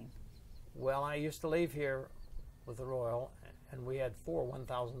does that mean? Well, I used to leave here with the Royal, and we had 4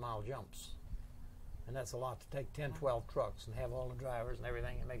 1,000-mile jumps. And that's a lot to take 10, 12 trucks and have all the drivers and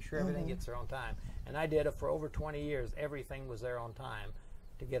everything and make sure everything gets there on time. And I did it for over 20 years. Everything was there on time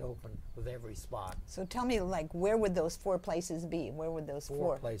to get open with every spot. So tell me, like, where would those 4 places be? Where would those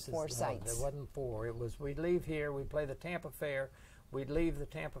four places? Four No, sites? there wasn't 4. It was, we'd leave here, we'd play the Tampa Fair. We'd leave the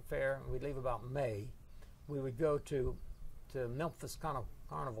Tampa Fair, and we'd leave about May. We would go to Memphis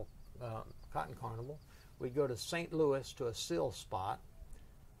Carnival, Cotton Carnival. We'd go to St. Louis to a sill spot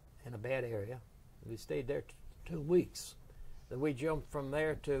in a bad area. We stayed there 2 weeks. Then we jumped from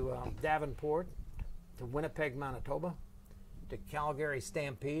there to Davenport, to Winnipeg, Manitoba, to Calgary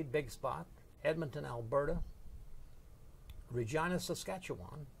Stampede, big spot, Edmonton, Alberta, Regina,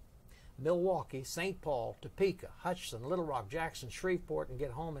 Saskatchewan, Milwaukee, St. Paul, Topeka, Hutchinson, Little Rock, Jackson, Shreveport, and get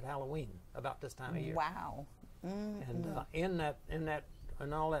home at Halloween about this time of year. Wow. And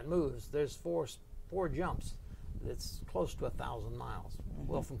in all that moves, there's four jumps. It's close to 1,000 miles.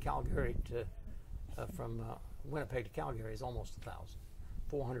 Well, from Calgary to Winnipeg to Calgary is almost 1,000.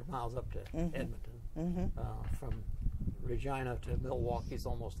 400 miles up to Edmonton. From Regina to Milwaukee is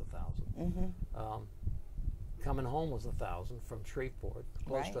almost 1,000. Coming home was 1,000 from Shreveport,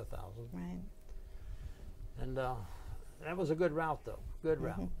 close to 1,000. Right. And that was a good route, though. Good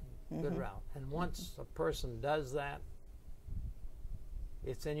route. Good route. And once a person does that,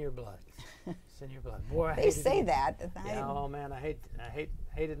 it's in your blood. It's in your blood. Boy, They say that. Yeah, oh man, I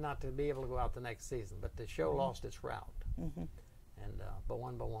hated not to be able to go out the next season. But the show lost its route, and but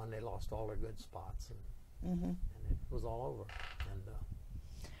one by one they lost all their good spots, and it was all over. And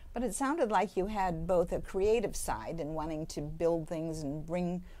But it sounded like you had both a creative side and wanting to build things and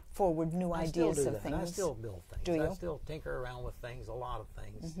bring forward new ideas of things. I still build things. Do you? I still tinker around with things, a lot of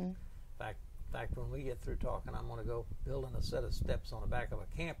things. In fact, when we get through talking, I'm going to go building a set of steps on the back of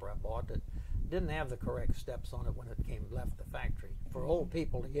a camper I bought that didn't have the correct steps on it when it left the factory for old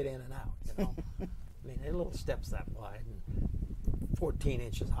people to get in and out. You know, I mean, they're little steps that wide and 14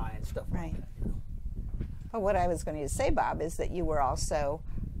 inches high and stuff like that. You know. Well, what I was going to say, Bob, is that you were also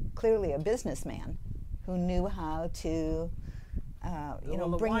clearly a businessman who knew how to,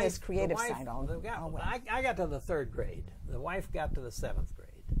 bring this creative side all well. I got to the 3rd grade. The wife got to the 7th grade.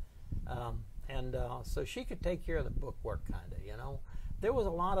 So she could take care of the bookwork, kind of, you know. There was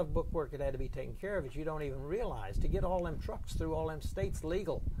a lot of bookwork that had to be taken care of that you don't even realize. To get all them trucks through all them states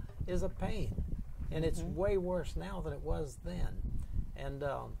legal is a pain. And it's way worse now than it was then. And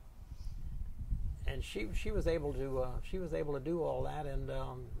she was able to do all that, and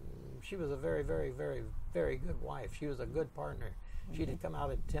she was a very, very, very, very good wife. She was a good partner. She'd come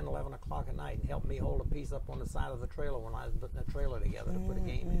out at 10, 11 o'clock at night and help me hold a piece up on the side of the trailer when I was putting the trailer together to put a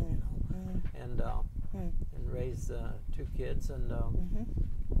game in, you know, and raised 2 kids and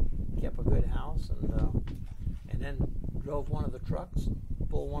kept a good house, and then drove one of the trucks,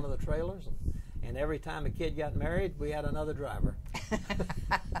 pulled one of the trailers, and every time a kid got married, we had another driver.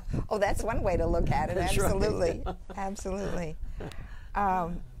 Oh, that's one way to look at it. That's Absolutely, right. Absolutely.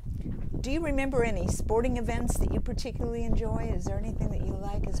 Do you remember any sporting events that you particularly enjoy? Is there anything that you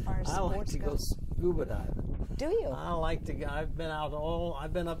like as far as I sports like to go? go scuba diving. Do you? I like to go. I've been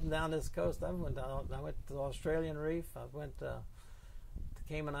I've been up and down this coast. I went to the Australian Reef. I went to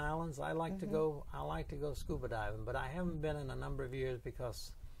Cayman Islands. I like to go. I like to go scuba diving, but I haven't been in a number of years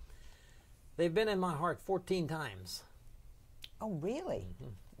because they've been in my heart 14 times. Oh, really?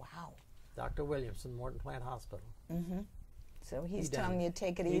 Wow. Dr. Williamson, Morton Plant Hospital. So he's telling you to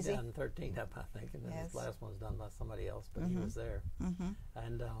take it easy? He done 13 up, I think, and then his last one was done by somebody else, but he was there.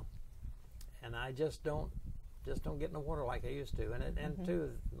 And I just don't get in the water like I used to. And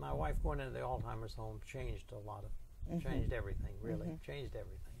too, my wife going into the Alzheimer's home changed a lot of, changed everything, really, changed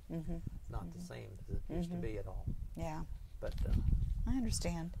everything. It's not the same as it used to be at all. Yeah. But I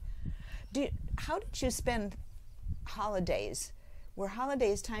understand. How did you spend holidays? Were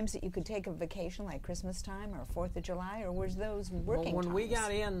holidays times that you could take a vacation, like Christmas time or 4th of July, or was those working when times?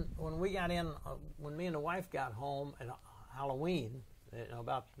 When me and the wife got home at Halloween,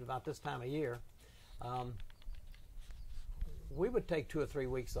 about this time of year, we would take 2 or 3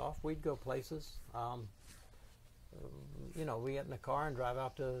 weeks off. We'd go places. We get in the car and drive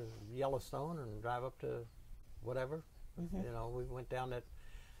out to Yellowstone and drive up to whatever. We went down that.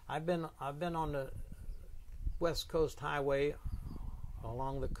 I've been on the West Coast Highway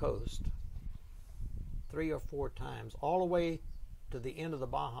along the coast 3 or 4 times, all the way to the end of the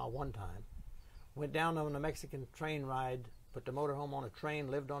Baja one time. Went down on a Mexican train ride, put the motorhome on a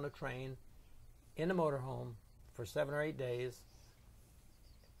train, lived on a train, in the motorhome for 7 or 8 days,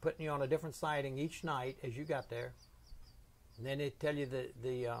 putting you on a different siding each night as you got there. And then they'd tell you,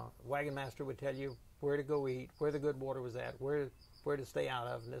 the wagon master would tell you where to go eat, where the good water was at, where to stay out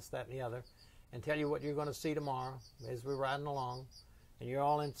of, and this, that, and the other, and tell you what you're going to see tomorrow as we're riding along. And you're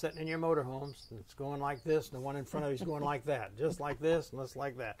all sitting in your motorhomes, and it's going like this, and the one in front of you is going like that, just like this and just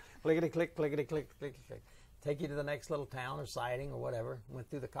like that. Clickety-click, clickety-click, clickety-click. Take you to the next little town or siding or whatever. Went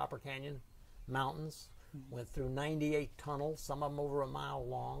through the Copper Canyon Mountains, went through 98 tunnels, some of them over a mile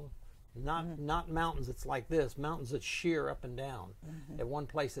long. Not mountains that's like this, mountains that sheer up and down. At one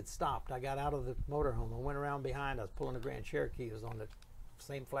place it stopped. I got out of the motorhome. I went around behind. I was pulling a Grand Cherokee. It was on the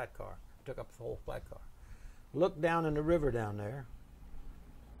same flat car. I took up the whole flat car. Looked down in the river down there.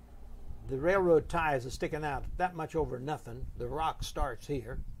 The railroad ties are sticking out that much over nothing. The rock starts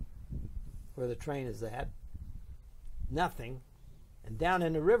here, where the train is at. Nothing. And down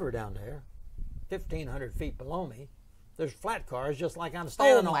in the river down there, 1,500 feet below me, there's flat cars just like I'm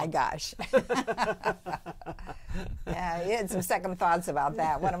standing on. Oh my gosh. Yeah, you had some second thoughts about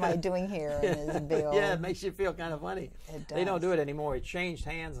that. What am I doing here in this big old... Yeah, it makes you feel kind of funny. It does. They don't do it anymore. It changed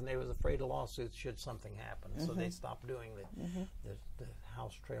hands, and they was afraid of lawsuits should something happen. So they stopped doing the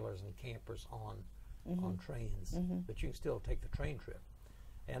house trailers and campers on trains. But you can still take the train trip.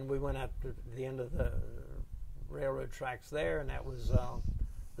 And we went out to the end of the railroad tracks there, and that was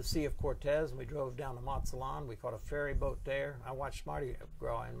the Sea of Cortez, and we drove down to Mazatlan. We caught a ferry boat there. I watched Mardi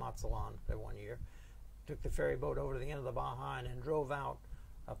Gras in Mazatlan that one year. Took the ferry boat over to the end of the Baja and then drove out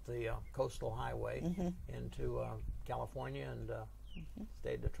up the coastal highway into California and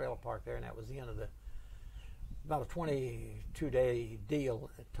stayed at the trailer park there, and that was the end of about a 22-day deal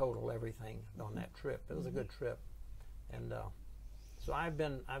total, everything on that trip. It was a good trip. And so I've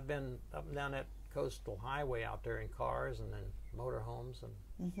been up and down that coastal highway out there in cars and then motorhomes,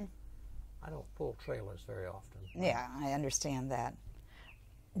 and I don't pull trailers very often. Yeah, I understand that.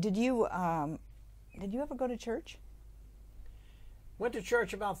 Did you ever go to church? Went to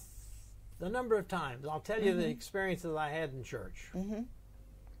church about a number of times. I'll tell you the experiences I had in church.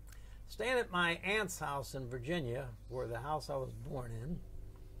 Staying at my aunt's house in Virginia, where the house I was born in,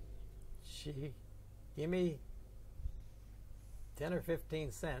 she gave me 10 or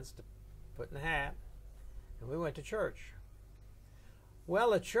 15 cents to put in a hat, and we went to church.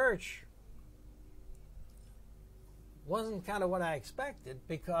 Well, the church wasn't kind of what I expected,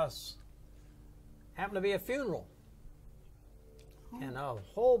 because it happened to be a funeral. And a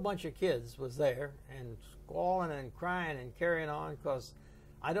whole bunch of kids was there and squalling and crying and carrying on, because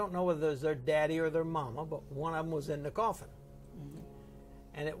I don't know whether it was their daddy or their mama, but one of them was in the coffin.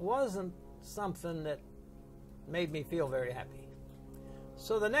 And it wasn't something that made me feel very happy.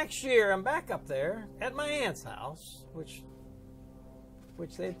 So the next year I'm back up there at my aunt's house, which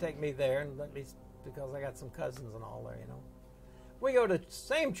they'd take me there and let me, because I got some cousins and all there, you know. We go to the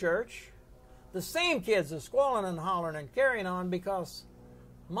same church. The same kids are squalling and hollering and carrying on, because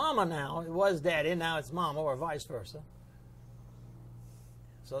mama now, it was daddy, now it's mama, or vice versa.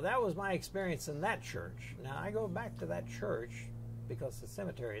 So that was my experience in that church. Now I go back to that church because the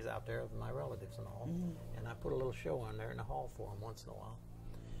cemetery is out there with my relatives and all, and I put a little show on there in the hall for them once in a while.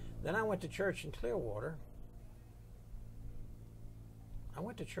 Then I went to church in Clearwater. I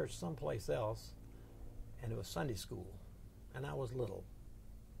went to church someplace else, and it was Sunday school, and I was little.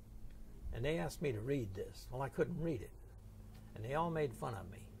 And they asked me to read this. Well, I couldn't read it. And they all made fun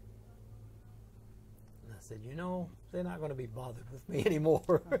of me. And I said, you know, they're not going to be bothered with me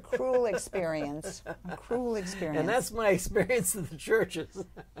anymore. A cruel experience. A cruel experience. And that's my experience of the churches.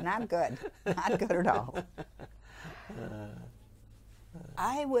 Not good. Not good at all.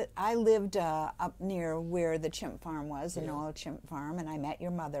 I lived up near where the chimp farm was, the Noell chimp farm, and I met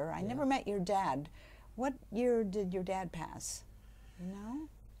your mother. I never met your dad. What year did your dad pass? You know?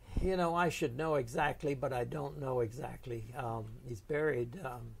 You know, I should know exactly, but I don't know exactly. He's buried,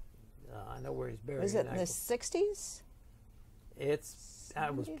 I know where he's buried. Was it in the 60s? I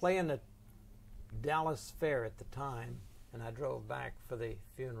was playing at Dallas Fair at the time, and I drove back for the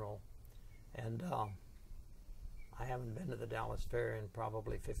funeral, and I haven't been to the Dallas Fair in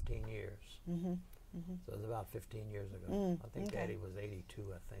probably 15 years. So it was about 15 years ago. I think Daddy was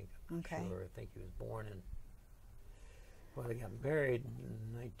 82, I think. I'm not sure. I think he was born in... Well, he got married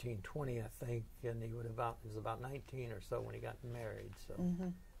in 1920, I think, and he was about 19 or so when he got married. So,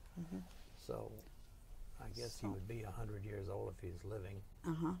 so I guess he would be 100 years old if he was living.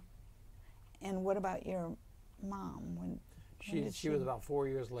 And what about your mom? When she was about 4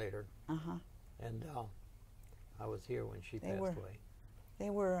 years later. And I was here when she passed away.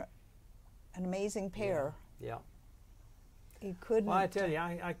 They were an amazing pair. Yeah. You couldn't. Well, I tell you,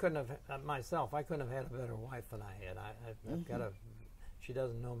 I couldn't have myself. I couldn't have had a better wife than I had. I've got a She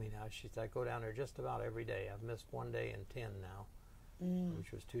doesn't know me now. She said, I go down there just about every day. I've missed 1 day in 10 now,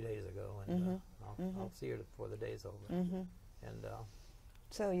 which was 2 days ago, and I'll see her before the day's over. And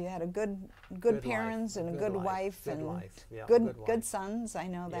so you had a good parents life, and a good life, wife good and life, yeah, good sons. I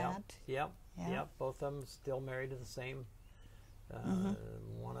know that. Yep. Both of them still married to the same.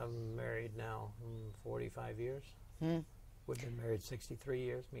 One of them married now 45 years. We've been married 63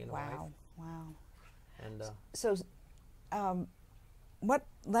 years, me and the wife. Wow. And so, what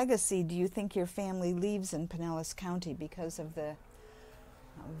legacy do you think your family leaves in Pinellas County because of the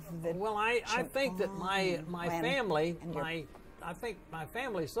well, I think that my family, I think my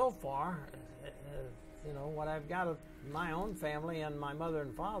family so far, you know, what I've got of my own family and my mother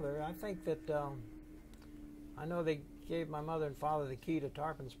and father, I think that I know they gave my mother and father the key to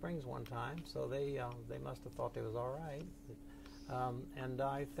Tarpon Springs one time, so they must have thought it was all right. And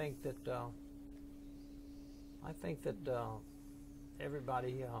I think that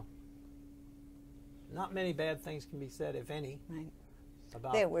everybody, not many bad things can be said, if any. Right.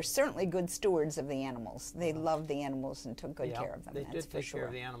 About they were certainly good stewards of the animals. They loved the animals and took good care of them. They did take care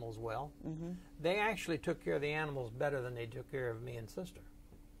of the animals well. They actually took care of the animals better than they took care of me and sister.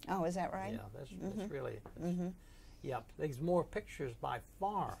 Oh, is that right? Yeah, that's really. Yep, there's more pictures by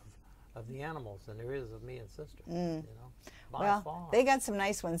far of the animals than there is of me and sister. You know, by far. They got some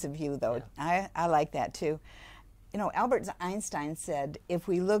nice ones of you, though. Yeah. I like that too. You know, Albert Einstein said, "If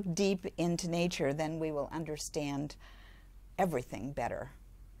we look deep into nature, then we will understand everything better."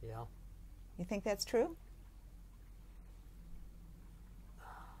 Yeah. You think that's true?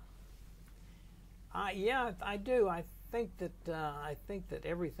 Yeah, I do. I think that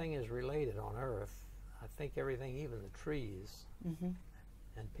everything is related on Earth. I think everything, even the trees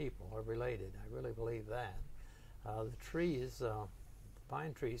and people, are related. I really believe that. The trees, the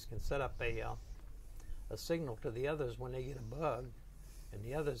pine trees, can set up a signal to the others when they get a bug, and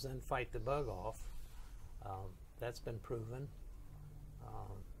the others then fight the bug off. That's been proven.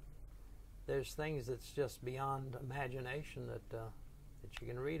 There's things that's just beyond imagination that you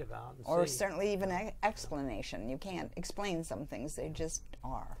can read about and or see. Certainly even explanation. You can't explain some things; they just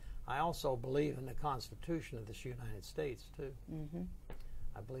are. I also believe in the Constitution of this United States too.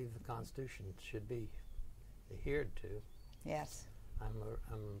 I believe the Constitution should be adhered to. Yes.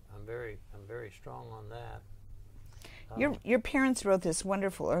 I'm very strong on that. Your parents wrote this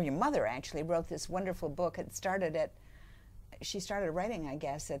wonderful, or your mother actually wrote this wonderful book. She started writing, I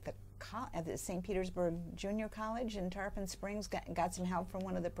guess, at the St. Petersburg Junior College in Tarpon Springs. Got some help from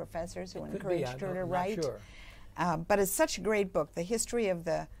one of the professors who encouraged her to write. Not sure. But it's such a great book. The history of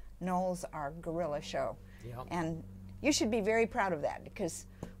the Noells, our gorilla show. Yep. And you should be very proud of that because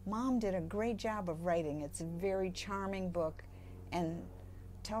Mom did a great job of writing. It's a very charming book and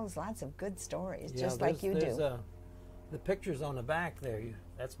tells lots of good stories, just like you do. The pictures on the back there,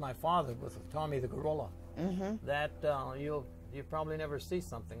 that's my father with Tommy the gorilla. That you probably never see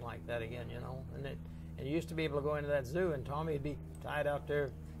something like that again, you know. And you used to be able to go into that zoo and Tommy would be tied out there,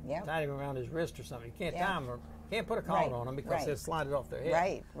 tied him around his wrist or something. You can't tie him or can't put a collar on him because they'll slide it off their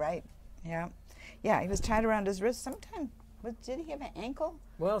head. Right. Yeah, he was tied around his wrist. Sometime, did he have an ankle?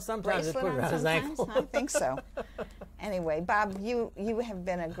 Well, sometimes they put it around his ankle. I think so. Anyway, Bob, you have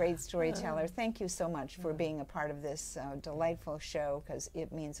been a great storyteller. Thank you so much for being a part of this delightful show because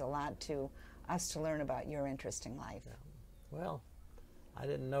it means a lot to us to learn about your interesting life. Well, I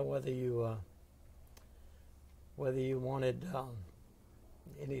didn't know whether you wanted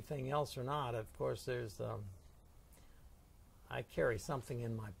anything else or not. Of course, there's I carry something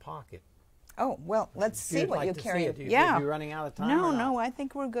in my pocket. Oh, well, let's see what you carry. Yeah. Are you running out of time? No, I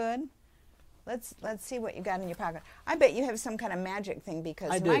think we're good. Let's see what you got in your pocket. I bet you have some kind of magic thing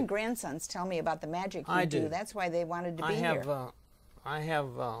because my grandsons tell me about the magic you do. That's why they wanted to be here. I have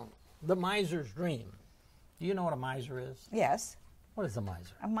the miser's dream. Do you know what a miser is? Yes. What is a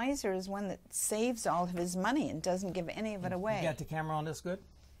miser? A miser is one that saves all of his money and doesn't give any of it away. You got the camera on this good?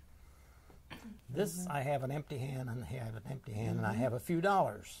 This, I have an empty hand, and I have an empty hand, and I have a few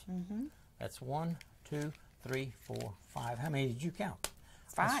dollars. That's 1, 2, 3, 4, 5. How many did you count?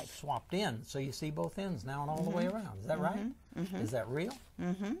 5. I swapped in, so you see both ends now and all the way around. Is that right? Is that real?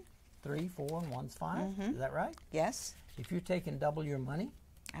 3, 4, and 1's 5. Is that right? Yes. If you're taking double your money,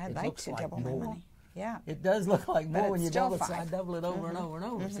 I'd like to double my money. Yeah. It does look like more when you double it. So I 5. double it over and over and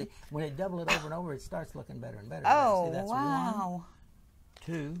over. See, when it double it over and over, it starts looking better and better. Oh, see, that's wow.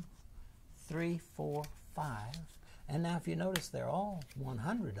 1, 2, 3, 4, 5. And now if you notice, they're all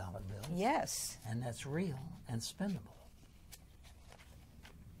 $100 bills. Yes. And that's real and spendable.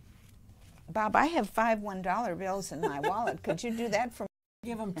 Bob, I have 5 $1 bills in my wallet. Could you do that for me?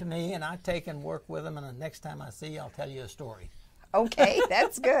 Give them to me, and I take and work with them, and the next time I see you, I'll tell you a story. Okay,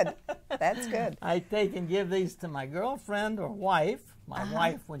 that's good. That's good. I take and give these to my girlfriend or wife. My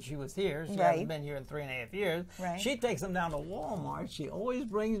wife, when she was here, she hasn't been here in 3.5 years. Right. She takes them down to Walmart. She always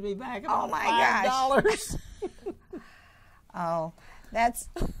brings me back Oh, about my $5. Oh, that's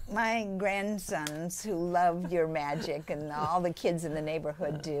my grandsons who love your magic, and all the kids in the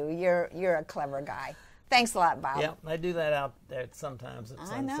neighborhood do. You're a clever guy. Thanks a lot, Bob. Yeah, I do that out there sometimes at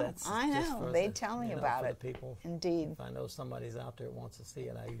sunsets. I know. They tell me about it. For the people. Indeed. If I know somebody's out there that wants to see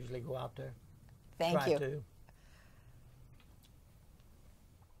it, I usually go out there. Thank you. Try to.